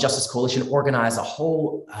 The Austin Justice Coalition organized a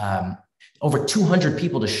whole over 200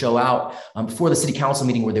 people to show out for the city council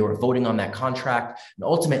meeting where they were voting on that contract. And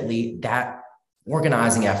ultimately, that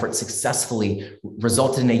organizing effort successfully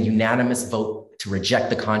resulted in a unanimous vote to reject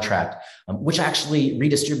the contract, which actually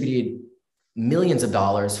redistributed millions of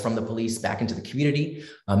dollars from the police back into the community,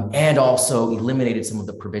 and also eliminated some of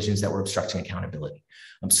the provisions that were obstructing accountability.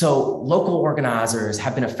 So local organizers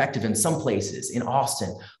have been effective in some places, in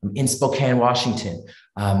Austin, in Spokane, Washington,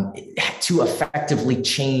 to effectively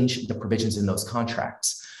change the provisions in those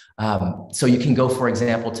contracts. So you can go, for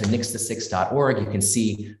example, to nixthe6.org. You can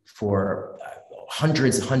see for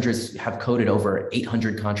hundreds have coded over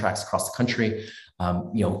 800 contracts across the country,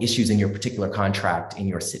 issues in your particular contract in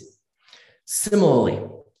your city. Similarly,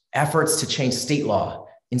 efforts to change state law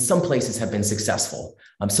in some places have been successful.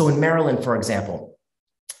 So in Maryland, for example,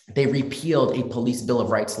 they repealed a police bill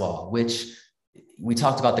of rights law, which we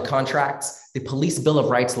talked about the contracts. The police bill of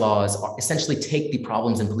rights laws essentially take the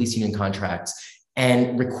problems in police union contracts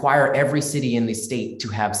and require every city in the state to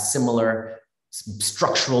have similar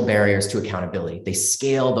structural barriers to accountability. They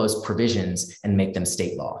scale those provisions and make them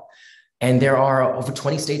state law. And there are over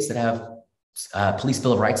 20 states that have police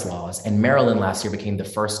bill of rights laws, and Maryland last year became the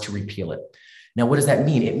first to repeal it. Now, what does that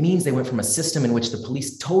mean? It means they went from a system in which the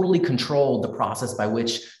police totally controlled the process by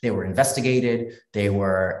which they were investigated, they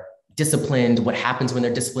were disciplined. What happens when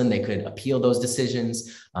they're disciplined? They could appeal those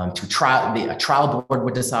decisions to trial. A trial board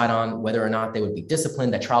would decide on whether or not they would be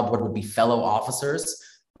disciplined. That trial board would be fellow officers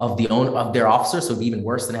of their officers, so it'd be even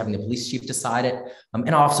worse than having the police chief decide it.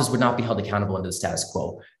 And officers would not be held accountable under the status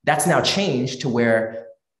quo. That's now changed to where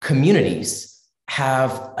communities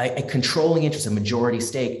have a controlling interest, a majority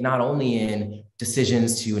stake, not only in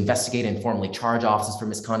decisions to investigate and formally charge officers for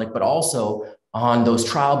misconduct, but also on those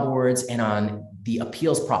trial boards and on the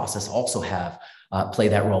appeals process also have play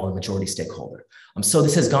that role in majority stakeholder. So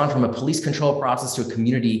this has gone from a police control process to a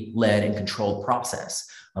community-led and controlled process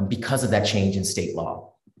because of that change in state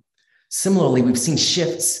law. Similarly, we've seen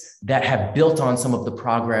shifts that have built on some of the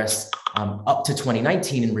progress up to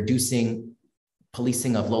 2019 in reducing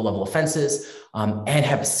policing of low-level offenses and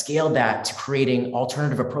have scaled that to creating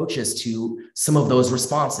alternative approaches to some of those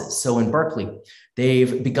responses. So in Berkeley,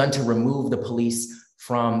 they've begun to remove the police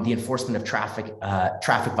from the enforcement of traffic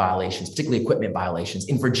violations, particularly equipment violations.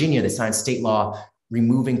 In Virginia, they signed state law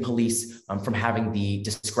removing police from having the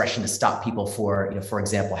discretion to stop people for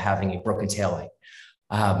example, having a broken taillight.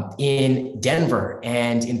 In Denver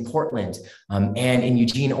and in Portland and in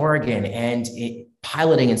Eugene, Oregon, and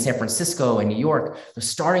piloting in San Francisco and New York, they're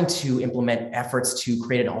starting to implement efforts to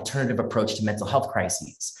create an alternative approach to mental health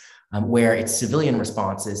crises, where it's civilian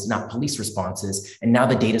responses, not police responses. And now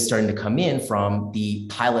the data is starting to come in from the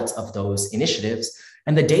pilots of those initiatives.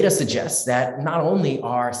 And the data suggests that not only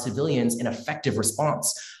are civilians an effective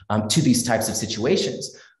response to these types of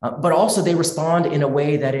situations, but also they respond in a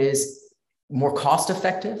way that is more cost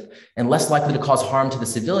effective and less likely to cause harm to the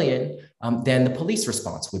civilian than the police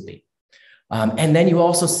response would be. And then you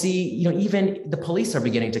also see, even the police are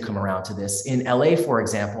beginning to come around to this. In LA, for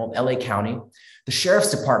example, LA County, the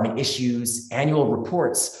Sheriff's Department issues annual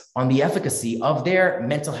reports on the efficacy of their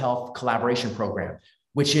mental health collaboration program.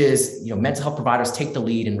 which is, mental health providers take the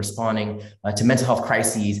lead in responding to mental health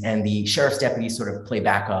crises, and the sheriff's deputies sort of play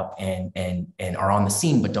backup and are on the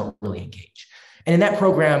scene, but don't really engage. And in that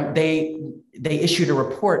program, they issued a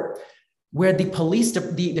report where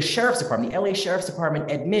the sheriff's department, the LA Sheriff's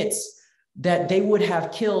Department, admits that they would have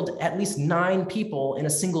killed at least 9 people in a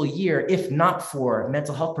single year if not for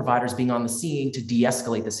mental health providers being on the scene to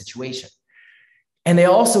de-escalate the situation. And they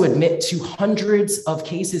also admit to hundreds of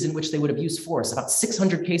cases in which they would have used force, about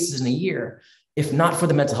 600 cases in a year, if not for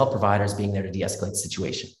the mental health providers being there to de-escalate the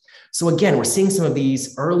situation. So again, we're seeing some of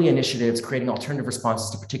these early initiatives creating alternative responses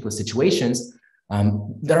to particular situations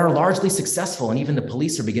that are largely successful, and even the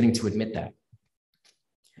police are beginning to admit that.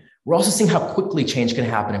 We're also seeing how quickly change can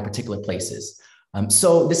happen in particular places.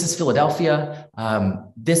 So this is Philadelphia.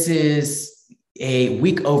 This is a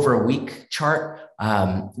week-over-week chart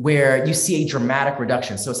where you see a dramatic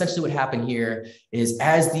reduction. So essentially what happened here is,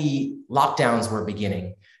 as the lockdowns were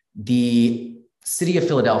beginning, the city of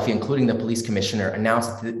Philadelphia, including the police commissioner,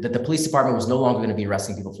 announced that the police department was no longer going to be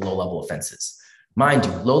arresting people for low-level offenses. Mind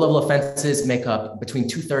you, low-level offenses make up between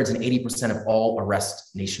 2/3 and 80% of all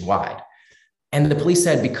arrests nationwide. And the police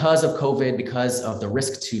said, because of COVID, because of the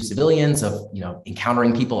risk to civilians of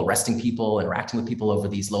encountering people, arresting people, interacting with people over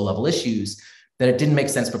these low-level issues, that it didn't make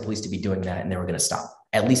sense for police to be doing that, and they were going to stop,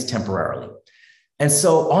 at least temporarily. And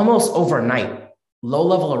so almost overnight,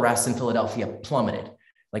 low-level arrests in Philadelphia plummeted,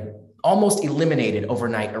 like almost eliminated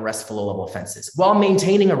overnight arrests for low-level offenses, while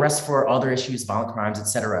maintaining arrests for other issues, violent crimes, et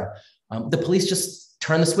cetera. The police just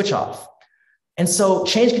turned the switch off. And so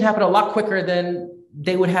change can happen a lot quicker than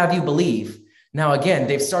they would have you believe. Now, again,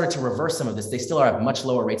 they've started to reverse some of this. They still have much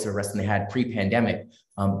lower rates of arrest than they had pre-pandemic.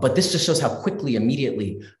 But this just shows how quickly,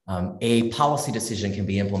 immediately, a policy decision can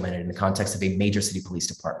be implemented in the context of a major city police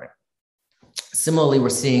department. Similarly, we're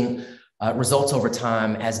seeing results over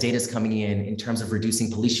time as data is coming in terms of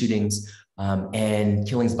reducing police shootings and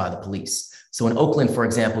killings by the police. So in Oakland, for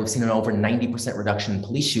example, we've seen an over 90% reduction in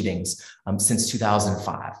police shootings since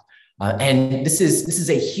 2005. And this is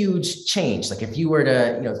a huge change. Like, if you were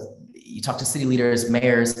to, you talk to city leaders,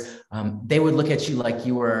 mayors, they would look at you like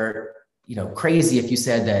you were, crazy if you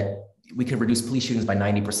said that we could reduce police shootings by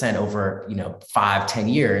 90% over,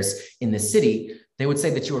 5-10 years in this city. They would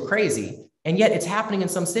say that you were crazy. And yet it's happening in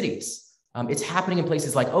some cities. It's happening in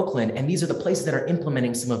places like Oakland. And these are the places that are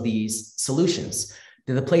implementing some of these solutions.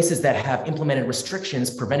 They're the places that have implemented restrictions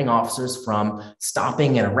preventing officers from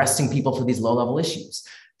stopping and arresting people for these low-level issues.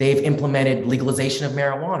 They've implemented legalization of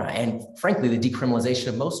marijuana and, frankly, the decriminalization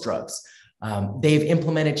of most drugs. They've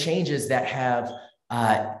implemented changes that have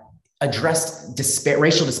addressed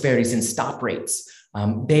racial disparities in stop rates.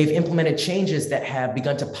 They've implemented changes that have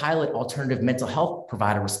begun to pilot alternative mental health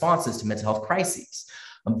provider responses to mental health crises.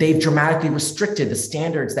 They've dramatically restricted the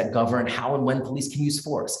standards that govern how and when police can use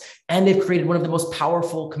force. And they've created one of the most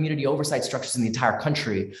powerful community oversight structures in the entire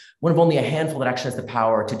country, one of only a handful that actually has the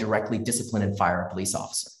power to directly discipline and fire a police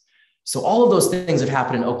officer. So all of those things have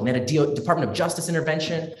happened in Oakland. They had a Department of Justice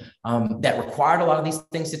intervention that required a lot of these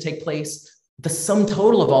things to take place. The sum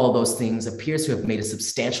total of all of those things appears to have made a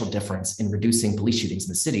substantial difference in reducing police shootings in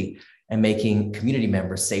the city and making community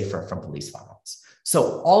members safer from police violence.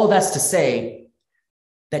 So all of that's to say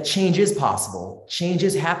that change is possible, change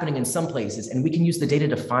is happening in some places, and we can use the data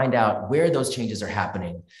to find out where those changes are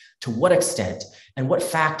happening, to what extent, and what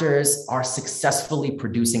factors are successfully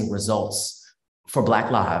producing results for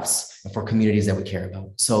Black lives and for communities that we care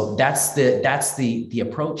about. So that's the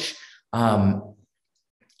approach.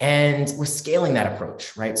 And we're scaling that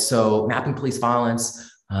approach, right? So mapping police violence,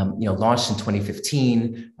 launched in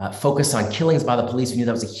 2015, focused on killings by the police. We knew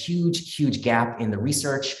that was a huge, huge gap in the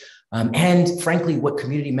research. And frankly, what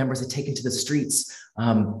community members had taken to the streets,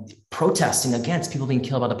 protesting against people being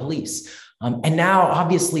killed by the police. And now,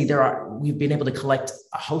 obviously, we've been able to collect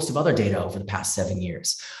a host of other data over the past 7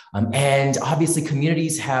 years. And obviously,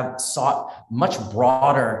 communities have sought much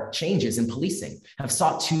broader changes in policing, have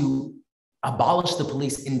sought to abolish the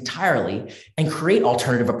police entirely and create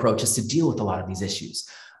alternative approaches to deal with a lot of these issues.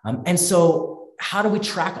 And so how do we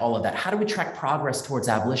track all of that? How do we track progress towards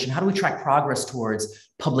abolition? How do we track progress towards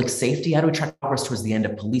public safety? How do we track progress towards the end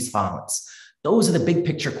of police violence? Those are the big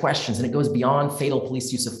picture questions, and it goes beyond fatal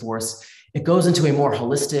police use of force. It goes into a more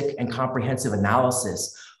holistic and comprehensive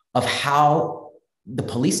analysis of how the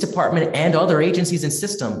police department and other agencies and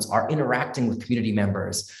systems are interacting with community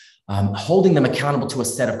members, holding them accountable to a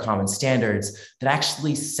set of common standards that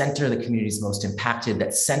actually center the communities most impacted,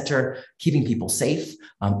 that center keeping people safe,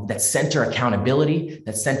 that center accountability,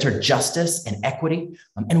 that center justice and equity.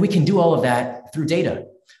 And we can do all of that through data.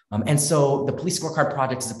 And so the Police Scorecard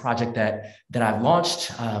Project is a project that I've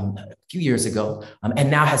launched a few years ago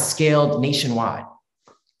and now has scaled nationwide.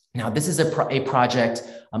 Now, this is a project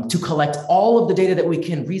to collect all of the data that we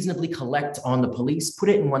can reasonably collect on the police, put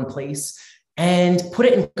it in one place, and put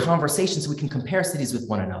it in conversation so we can compare cities with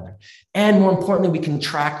one another. And more importantly, we can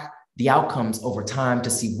track the outcomes over time to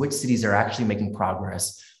see which cities are actually making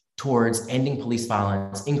progress towards ending police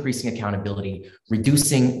violence, increasing accountability,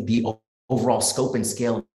 reducing the overall scope and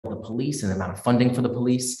scale of the police and the amount of funding for the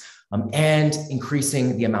police, and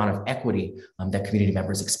increasing the amount of equity that community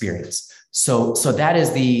members experience. So that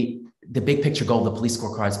is the big picture goal of the police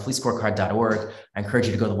scorecards, policescorecard.org. I encourage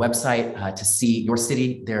you to go to the website to see your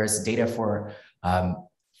city. There's data for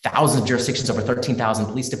thousands of jurisdictions, over 13,000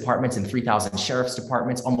 police departments and 3,000 sheriff's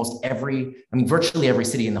departments. Virtually every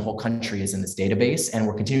city in the whole country is in this database. And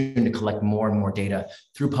we're continuing to collect more and more data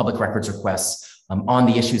through public records requests on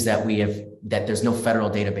the issues that there's no federal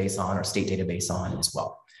database on or state database on as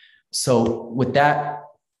well. So with that,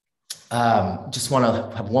 just want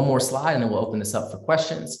to have one more slide and then we'll open this up for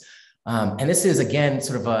questions. And this is, again,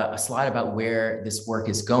 sort of a slide about where this work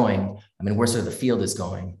is going. Where sort of the field is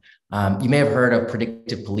going. You may have heard of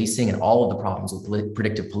predictive policing and all of the problems with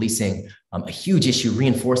predictive policing, a huge issue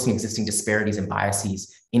reinforcing existing disparities and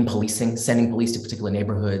biases in policing, sending police to particular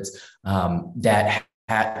neighborhoods that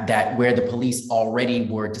where the police already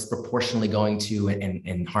were disproportionately going to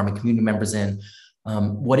and harming community members in.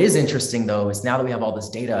 What is interesting, though, is now that we have all this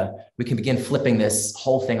data, we can begin flipping this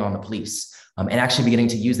whole thing on the police and actually beginning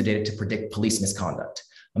to use the data to predict police misconduct.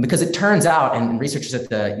 Because it turns out, and researchers at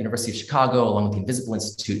the University of Chicago, along with the Invisible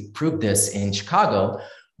Institute, proved this in Chicago,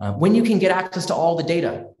 when you can get access to all the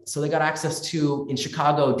data. So they got access to, in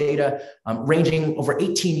Chicago, data ranging over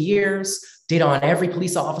 18 years, data on every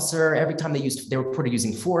police officer, every time they reported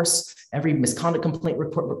using force, every misconduct complaint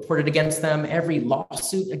reported against them, every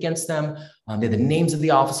lawsuit against them. They had the names of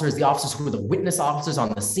the officers who were the witness officers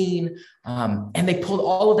on the scene. And they pulled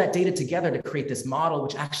all of that data together to create this model,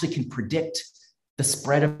 which actually can predict the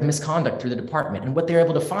spread of misconduct through the department. And what they're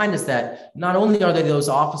able to find is that not only are they those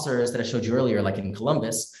officers that I showed you earlier, like in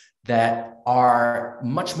Columbus, that are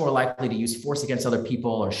much more likely to use force against other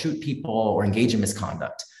people or shoot people or engage in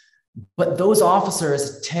misconduct, but those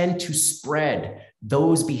officers tend to spread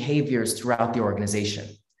those behaviors throughout the organization.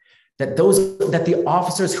 That the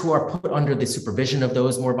officers who are put under the supervision of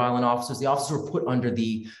those more violent officers, the officers who are put under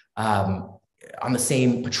on the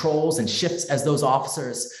same patrols and shifts as those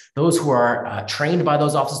officers, those who are trained by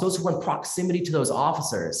those officers, those who are in proximity to those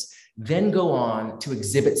officers, then go on to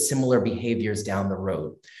exhibit similar behaviors down the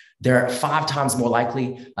road. They're 5 times more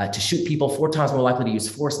likely to shoot people, 4 times more likely to use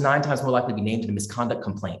force, 9 times more likely to be named in a misconduct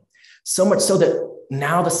complaint. So much so that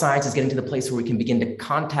now the science is getting to the place where we can begin to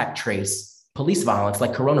contact trace police violence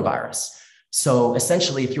like coronavirus. So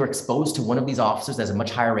essentially, if you're exposed to one of these officers that has a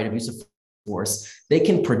much higher rate of use of force, they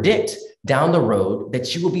can predict down the road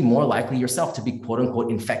that you will be more likely yourself to be quote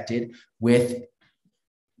unquote infected with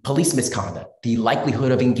police misconduct, the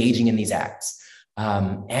likelihood of engaging in these acts.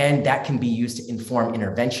 And that can be used to inform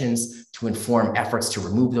interventions, to inform efforts to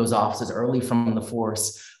remove those officers early from the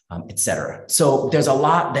force, et cetera. So there's a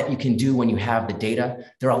lot that you can do when you have the data.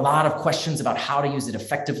 There are a lot of questions about how to use it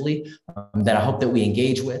effectively that I hope that we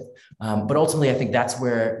engage with. But ultimately, I think that's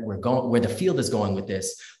where we're going, where the field is going with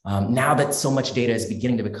this. Now that so much data is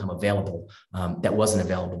beginning to become available that wasn't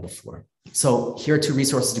available before. So here are 2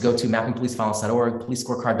 resources to go to: mappingpoliceviolence.org,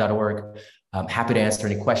 policescorecard.org. I'm happy to answer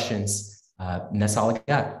any questions. And that's all I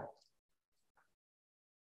got.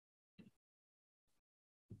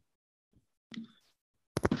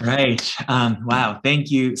 Right. Wow. Thank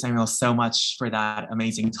you, Samuel, so much for that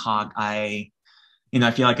amazing talk. I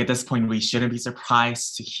feel like at this point, we shouldn't be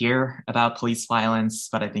surprised to hear about police violence,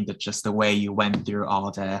 but I think that just the way you went through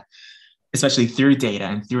all especially through data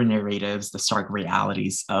and through narratives, the stark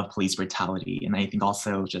realities of police brutality. And I think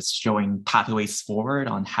also just showing pathways forward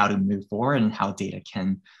on how to move forward and how data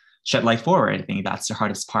can shed light forward. I think that's the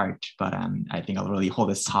hardest part, but I think I'll really hold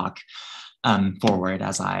this talk forward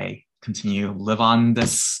as I continue to live on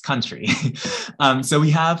this country. So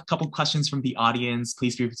we have a couple questions from the audience.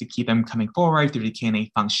 Please feel free to keep them coming forward through the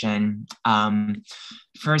Q&A function.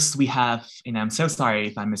 First, we have, and I'm so sorry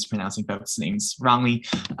if I'm mispronouncing folks' names wrongly,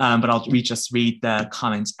 but I'll just read the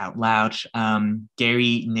comments out loud.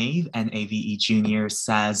 Gary Nave, N-A-V-E Jr.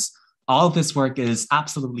 says, all of this work is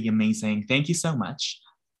absolutely amazing. Thank you so much.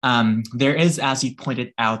 There is, as you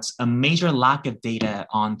pointed out, a major lack of data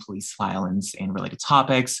on police violence and related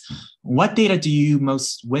topics. What data do you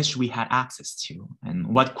most wish we had access to? And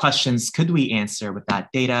what questions could we answer with that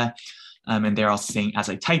data? And they're all saying, as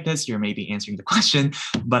I type this, you're maybe answering the question,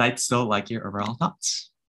 but I'd still like your overall thoughts.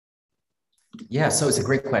 Yeah, so it's a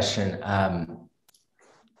great question.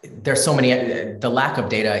 There's so many, the lack of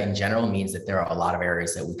data in general means that there are a lot of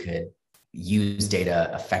areas that we could use data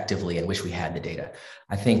effectively and wish we had the data.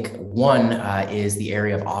 I think one is the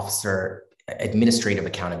area of officer administrative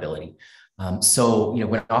accountability. When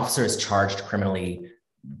an officer is charged criminally,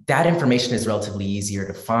 that information is relatively easier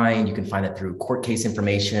to find. You can find it through court case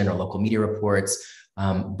information or local media reports.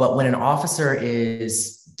 But when an officer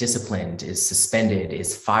is disciplined, is suspended,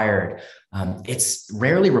 is fired, it's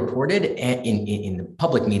rarely reported in the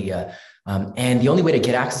public media. And the only way to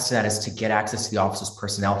get access to that is to get access to the officer's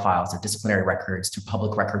personnel files, their disciplinary records, to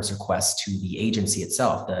public records requests to the agency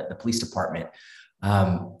itself, the police department.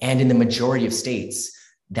 And in the majority of states,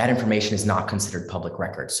 that information is not considered public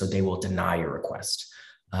record, so they will deny your request.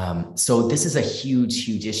 So this is a huge,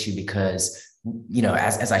 huge issue because,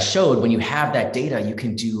 as I showed, when you have that data, you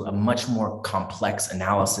can do a much more complex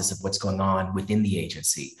analysis of what's going on within the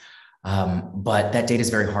agency. But that data is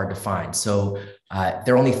very hard to find. So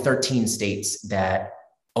there are only 13 states that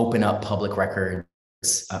open up public records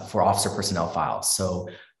for officer personnel files. So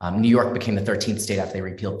New York became the 13th state after they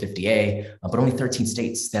repealed 50A, but only 13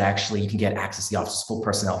 states that actually you can get access to the officer's full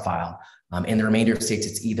personnel file. In the remainder of states,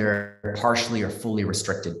 it's either partially or fully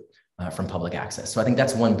restricted from public access. So I think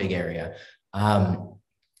that's one big area.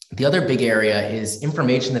 The other big area is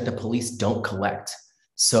information that the police don't collect.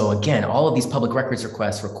 So again, all of these public records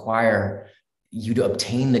requests require you to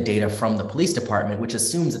obtain the data from the police department, which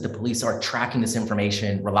assumes that the police are tracking this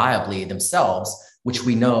information reliably themselves, which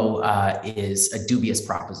we know is a dubious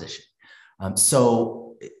proposition.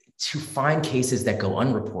 So to find cases that go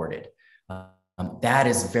unreported, that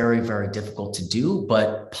is very, very difficult to do,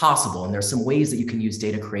 but possible. And there's some ways that you can use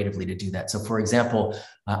data creatively to do that. So for example,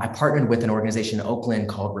 I partnered with an organization in Oakland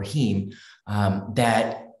called Raheem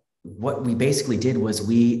that what we basically did was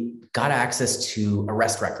we got access to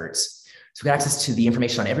arrest records. So we got access to the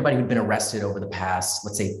information on everybody who'd been arrested over the past,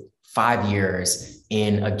 let's say, 5 years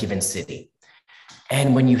in a given city.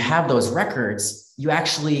 And when you have those records, you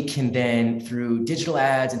actually can then, through digital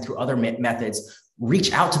ads and through other methods,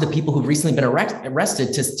 reach out to the people who've recently been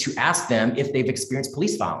arrested to ask them if they've experienced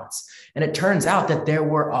police violence. And it turns out that there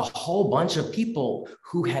were a whole bunch of people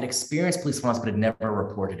who had experienced police violence but had never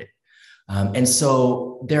reported it. And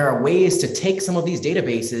so there are ways to take some of these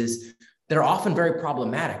databases that are often very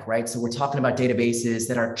problematic, right? So we're talking about databases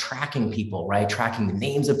that are tracking people, right? Tracking the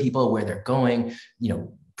names of people, where they're going,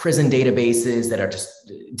 prison databases that are just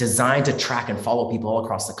designed to track and follow people all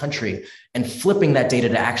across the country, and flipping that data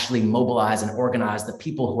to actually mobilize and organize the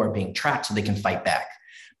people who are being tracked so they can fight back.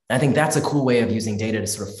 And I think that's a cool way of using data to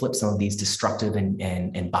sort of flip some of these destructive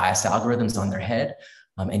and biased algorithms on their head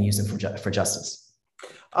and use them for justice.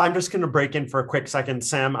 I'm just going to break in for a quick second.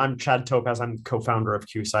 Sam, I'm Chad Topaz. I'm co-founder of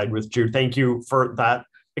QSIDE with Jude. Thank you for that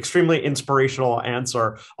extremely inspirational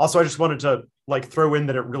answer. Also, I just wanted to throw in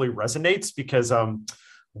that it really resonates because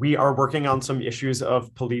we are working on some issues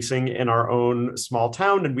of policing in our own small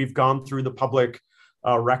town, and we've gone through the public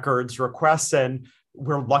records requests, and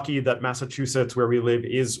we're lucky that Massachusetts, where we live,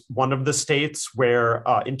 is one of the states where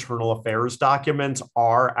internal affairs documents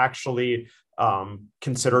are actually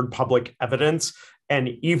considered public evidence. And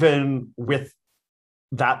even with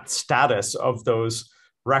that status of those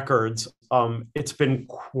records, it's been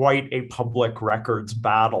quite a public records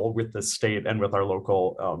battle with the state and with our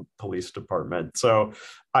local police department. So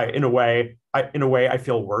in a way, I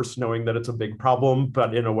feel worse knowing that it's a big problem,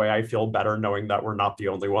 but in a way, I feel better knowing that we're not the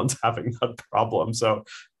only ones having that problem. So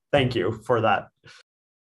thank you for that.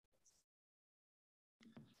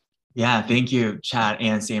 Yeah, thank you, Chad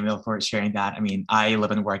and Samuel, for sharing that. I mean, I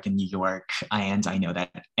live and work in New York, and I know that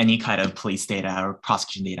any kind of police data or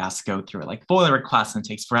prosecution data has to go through FOIA requests, and it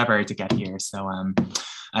takes forever to get here. So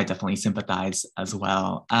I definitely sympathize as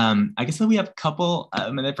well. I guess that we have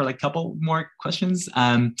a minute for a couple more questions.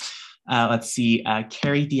 Let's see,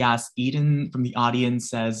 Carrie Diaz-Eden from the audience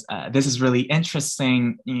says, this is really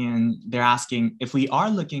interesting, and they're asking if we are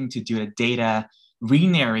looking to do a data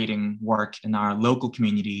re-narrating work in our local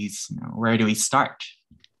communities, where do we start?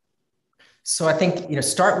 So I think,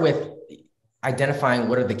 start with identifying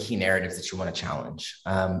what are the key narratives that you want to challenge.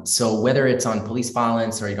 So whether it's on police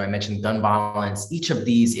violence or, I mentioned gun violence, each of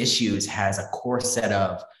these issues has a core set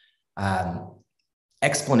of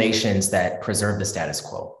explanations that preserve the status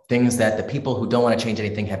quo, things that the people who don't want to change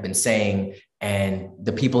anything have been saying, and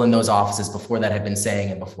the people in those offices before that have been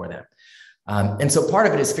saying and before them. And so part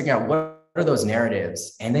of it is figuring out what are those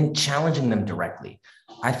narratives and then challenging them directly.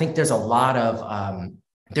 I think there's a lot of,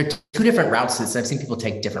 there are two different routes. I've seen people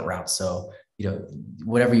take different routes. So,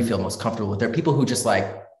 whatever you feel most comfortable with. There are people who just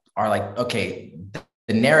are okay,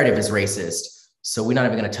 the narrative is racist. so we're not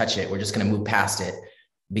even going to touch it. We're just going to move past it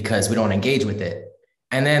because we don't engage with it.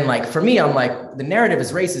 And then like, for me, I'm like, the narrative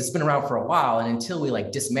is racist. It's been around for a while. And until we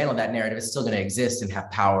like dismantle that narrative, it's still going to exist and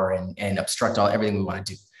have power and obstruct everything we want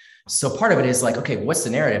to do. So part of it is like, okay, what's the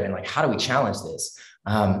narrative? And like, how do we challenge this?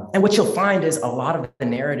 And what you'll find is a lot of the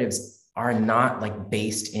narratives are not like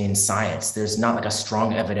based in science. There's not like a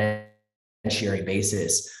strong evidentiary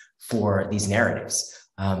basis for these narratives.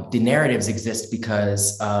 The narratives exist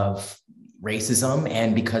because of racism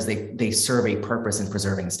and because they serve a purpose in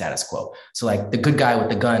preserving the status quo. So like the good guy with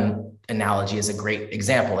the gun analogy is a great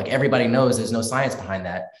example. Like everybody knows there's no science behind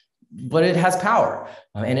that, but it has power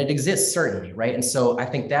and it exists certainly, right? And so I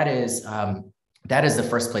think that is the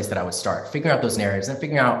first place that I would start, figuring out those narratives and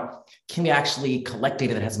figuring out, can we actually collect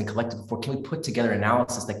data that hasn't been collected before? Can we put together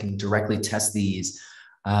analysis that can directly test these?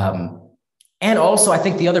 And also I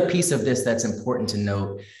think the other piece of this that's important to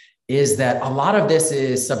note is that a lot of this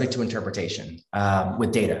is subject to interpretation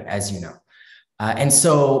with data, as you know. And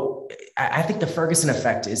so I think the Ferguson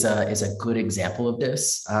effect is a good example of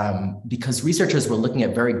this because researchers were looking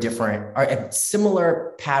at very different, at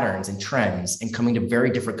similar patterns and trends and coming to very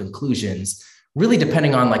different conclusions, really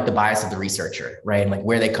depending on like the bias of the researcher, right? And like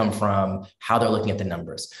where they come from, how they're looking at the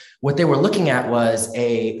numbers. What they were looking at was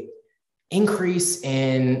a increase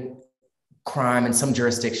in crime in some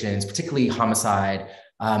jurisdictions, particularly homicide,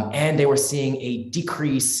 and they were seeing a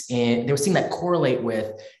decrease they were seeing that correlate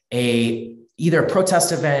with either a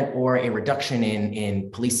protest event or a reduction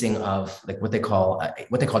in policing of like what they call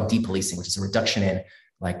depolicing, which is a reduction in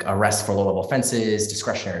like arrests for low-level offenses,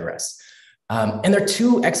 discretionary arrests. And there are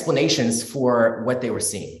two explanations for what they were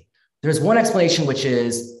seeing. There's one explanation, which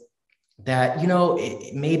is that,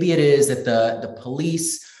 maybe it is that the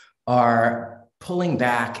police are pulling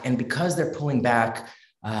back, and because they're pulling back,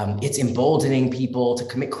 it's emboldening people to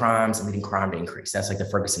commit crimes and leading crime to increase. That's like the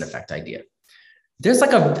Ferguson effect idea. There's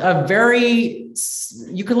like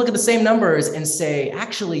you could look at the same numbers and say,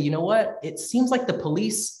 actually, you know what? It seems like the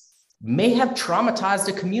police may have traumatized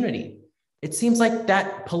a community. It seems like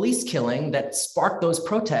that police killing that sparked those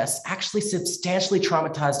protests actually substantially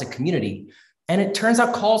traumatized a community. And it turns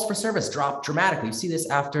out calls for service dropped dramatically. You see this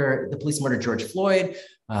after the police murdered George Floyd.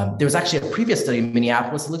 There was actually a previous study in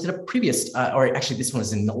Minneapolis that looked at a previous, or actually this one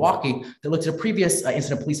was in Milwaukee, that looked at a previous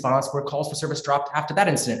incident of police violence where calls for service dropped after that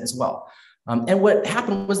incident as well. And what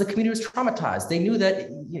happened was the community was traumatized. They knew that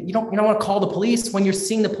you don't want to call the police when you're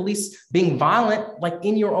seeing the police being violent, like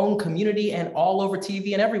in your own community and all over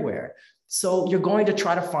TV and everywhere. So you're going to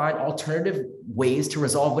try to find alternative ways to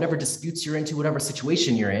resolve whatever disputes you're into, whatever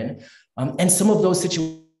situation you're in. And some of those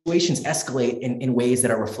situations escalate in ways that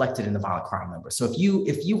are reflected in the violent crime number. So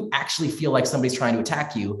if you actually feel like somebody's trying to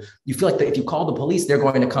attack you, you feel like that if you call the police, they're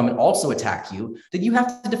going to come and also attack you, then you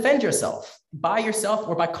have to defend yourself by yourself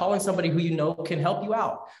or by calling somebody who you know can help you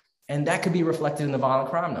out. And that could be reflected in the violent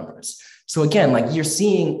crime numbers. So again, like you're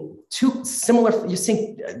seeing you're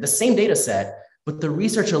seeing the same data set, but the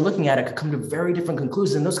researcher looking at it could come to very different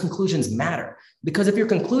conclusions. And those conclusions matter because if your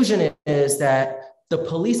conclusion is that the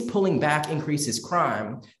police pulling back increases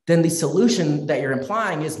crime, then the solution that you're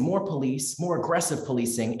implying is more police, more aggressive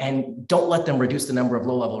policing, and don't let them reduce the number of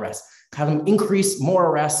low-level arrests. Have them increase more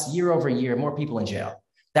arrests year over year, more people in jail.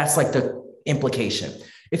 That's like the implication.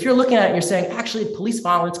 If you're looking at it and you're saying, actually, police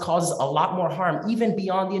violence causes a lot more harm, even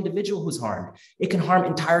beyond the individual who's harmed. It can harm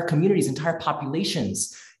entire communities, entire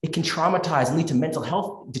populations. It can traumatize and lead to mental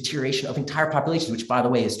health deterioration of entire populations, which, by the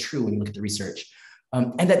way, is true when you look at the research.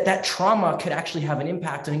 And that trauma could actually have an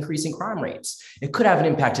impact on increasing crime rates. It could have an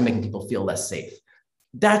impact on making people feel less safe.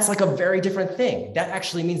 That's like a very different thing. That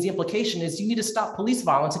actually means the implication is you need to stop police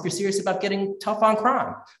violence if you're serious about getting tough on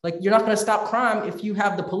crime. Like you're not going to stop crime if you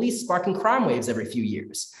have the police sparking crime waves every few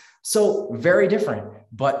years. So very different,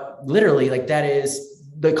 but literally like that is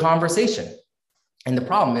the conversation. And the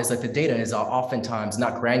problem is like the data is oftentimes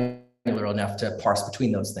not granular enough to parse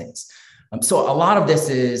between those things. So a lot of this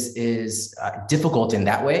is difficult in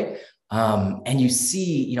that way. And you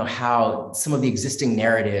see, how some of the existing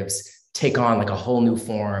narratives take on like a whole new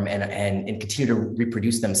form and continue to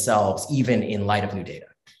reproduce themselves, even in light of new data.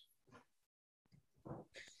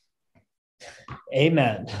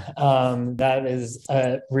 Amen. That is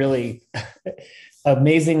really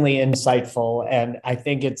amazingly insightful. And I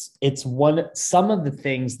think it's some of the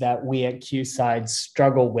things that we at QSIDE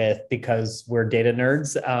struggle with because we're data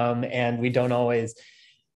nerds and we don't always,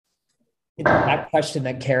 that question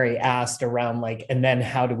that Carrie asked around like, and then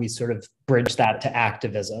how do we sort of bridge that to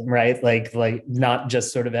activism, right? Like not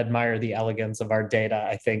just sort of admire the elegance of our data,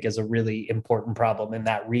 I think is a really important problem. And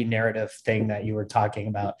that re-narrative thing that you were talking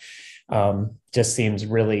about just seems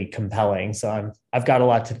really compelling. So I've got a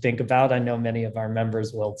lot to think about. I know many of our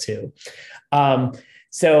members will too.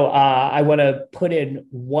 So I want to put in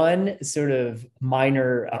one sort of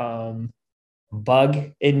minor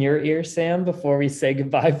bug in your ear, Sam, before we say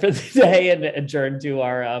goodbye for the day and adjourn to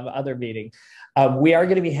our other meeting. We are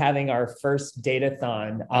going to be having our first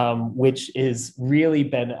Datathon, which has really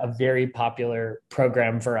been a very popular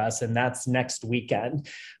program for us, and that's next weekend.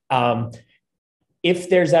 If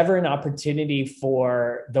there's ever an opportunity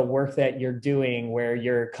for the work that you're doing where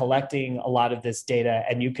you're collecting a lot of this data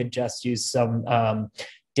and you could just use some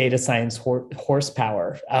data science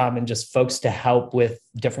horsepower and just folks to help with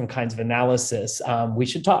different kinds of analysis, we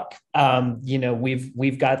should talk. You know,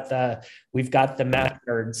 we've got the math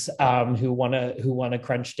nerds who want to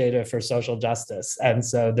crunch data for social justice, and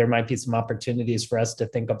so there might be some opportunities for us to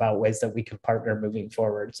think about ways that we can partner moving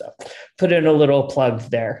forward. So, put in a little plug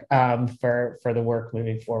there for the work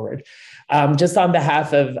moving forward. Just on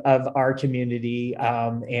behalf of our community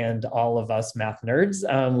and all of us math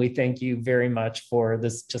nerds, we thank you very much for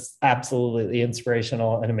this just absolutely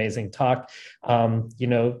inspirational and amazing talk. You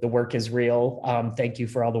know, the work is real. Thank you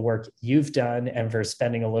for all the work you've done and for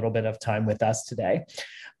spending a little bit of time with us today.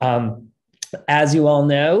 As you all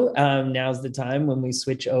know, now's the time when we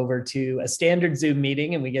switch over to a standard Zoom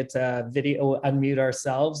meeting and we get to video unmute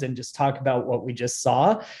ourselves and just talk about what we just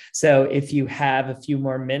saw. So if you have a few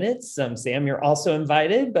more minutes, Sam, you're also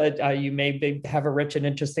invited, but you may have a rich and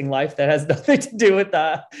interesting life that has nothing to do with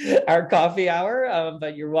our coffee hour,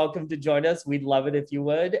 but you're welcome to join us. We'd love it if you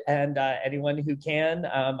would. And anyone who can,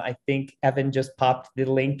 I think Evan just popped the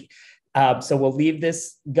link. So we'll leave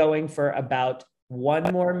this going for about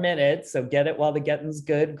 1 more minute. So get it while the getting's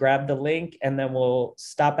good, grab the link, and then we'll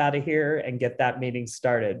stop out of here and get that meeting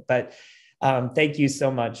started. But thank you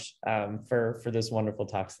so much for this wonderful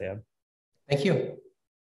talk, Sam. Thank you.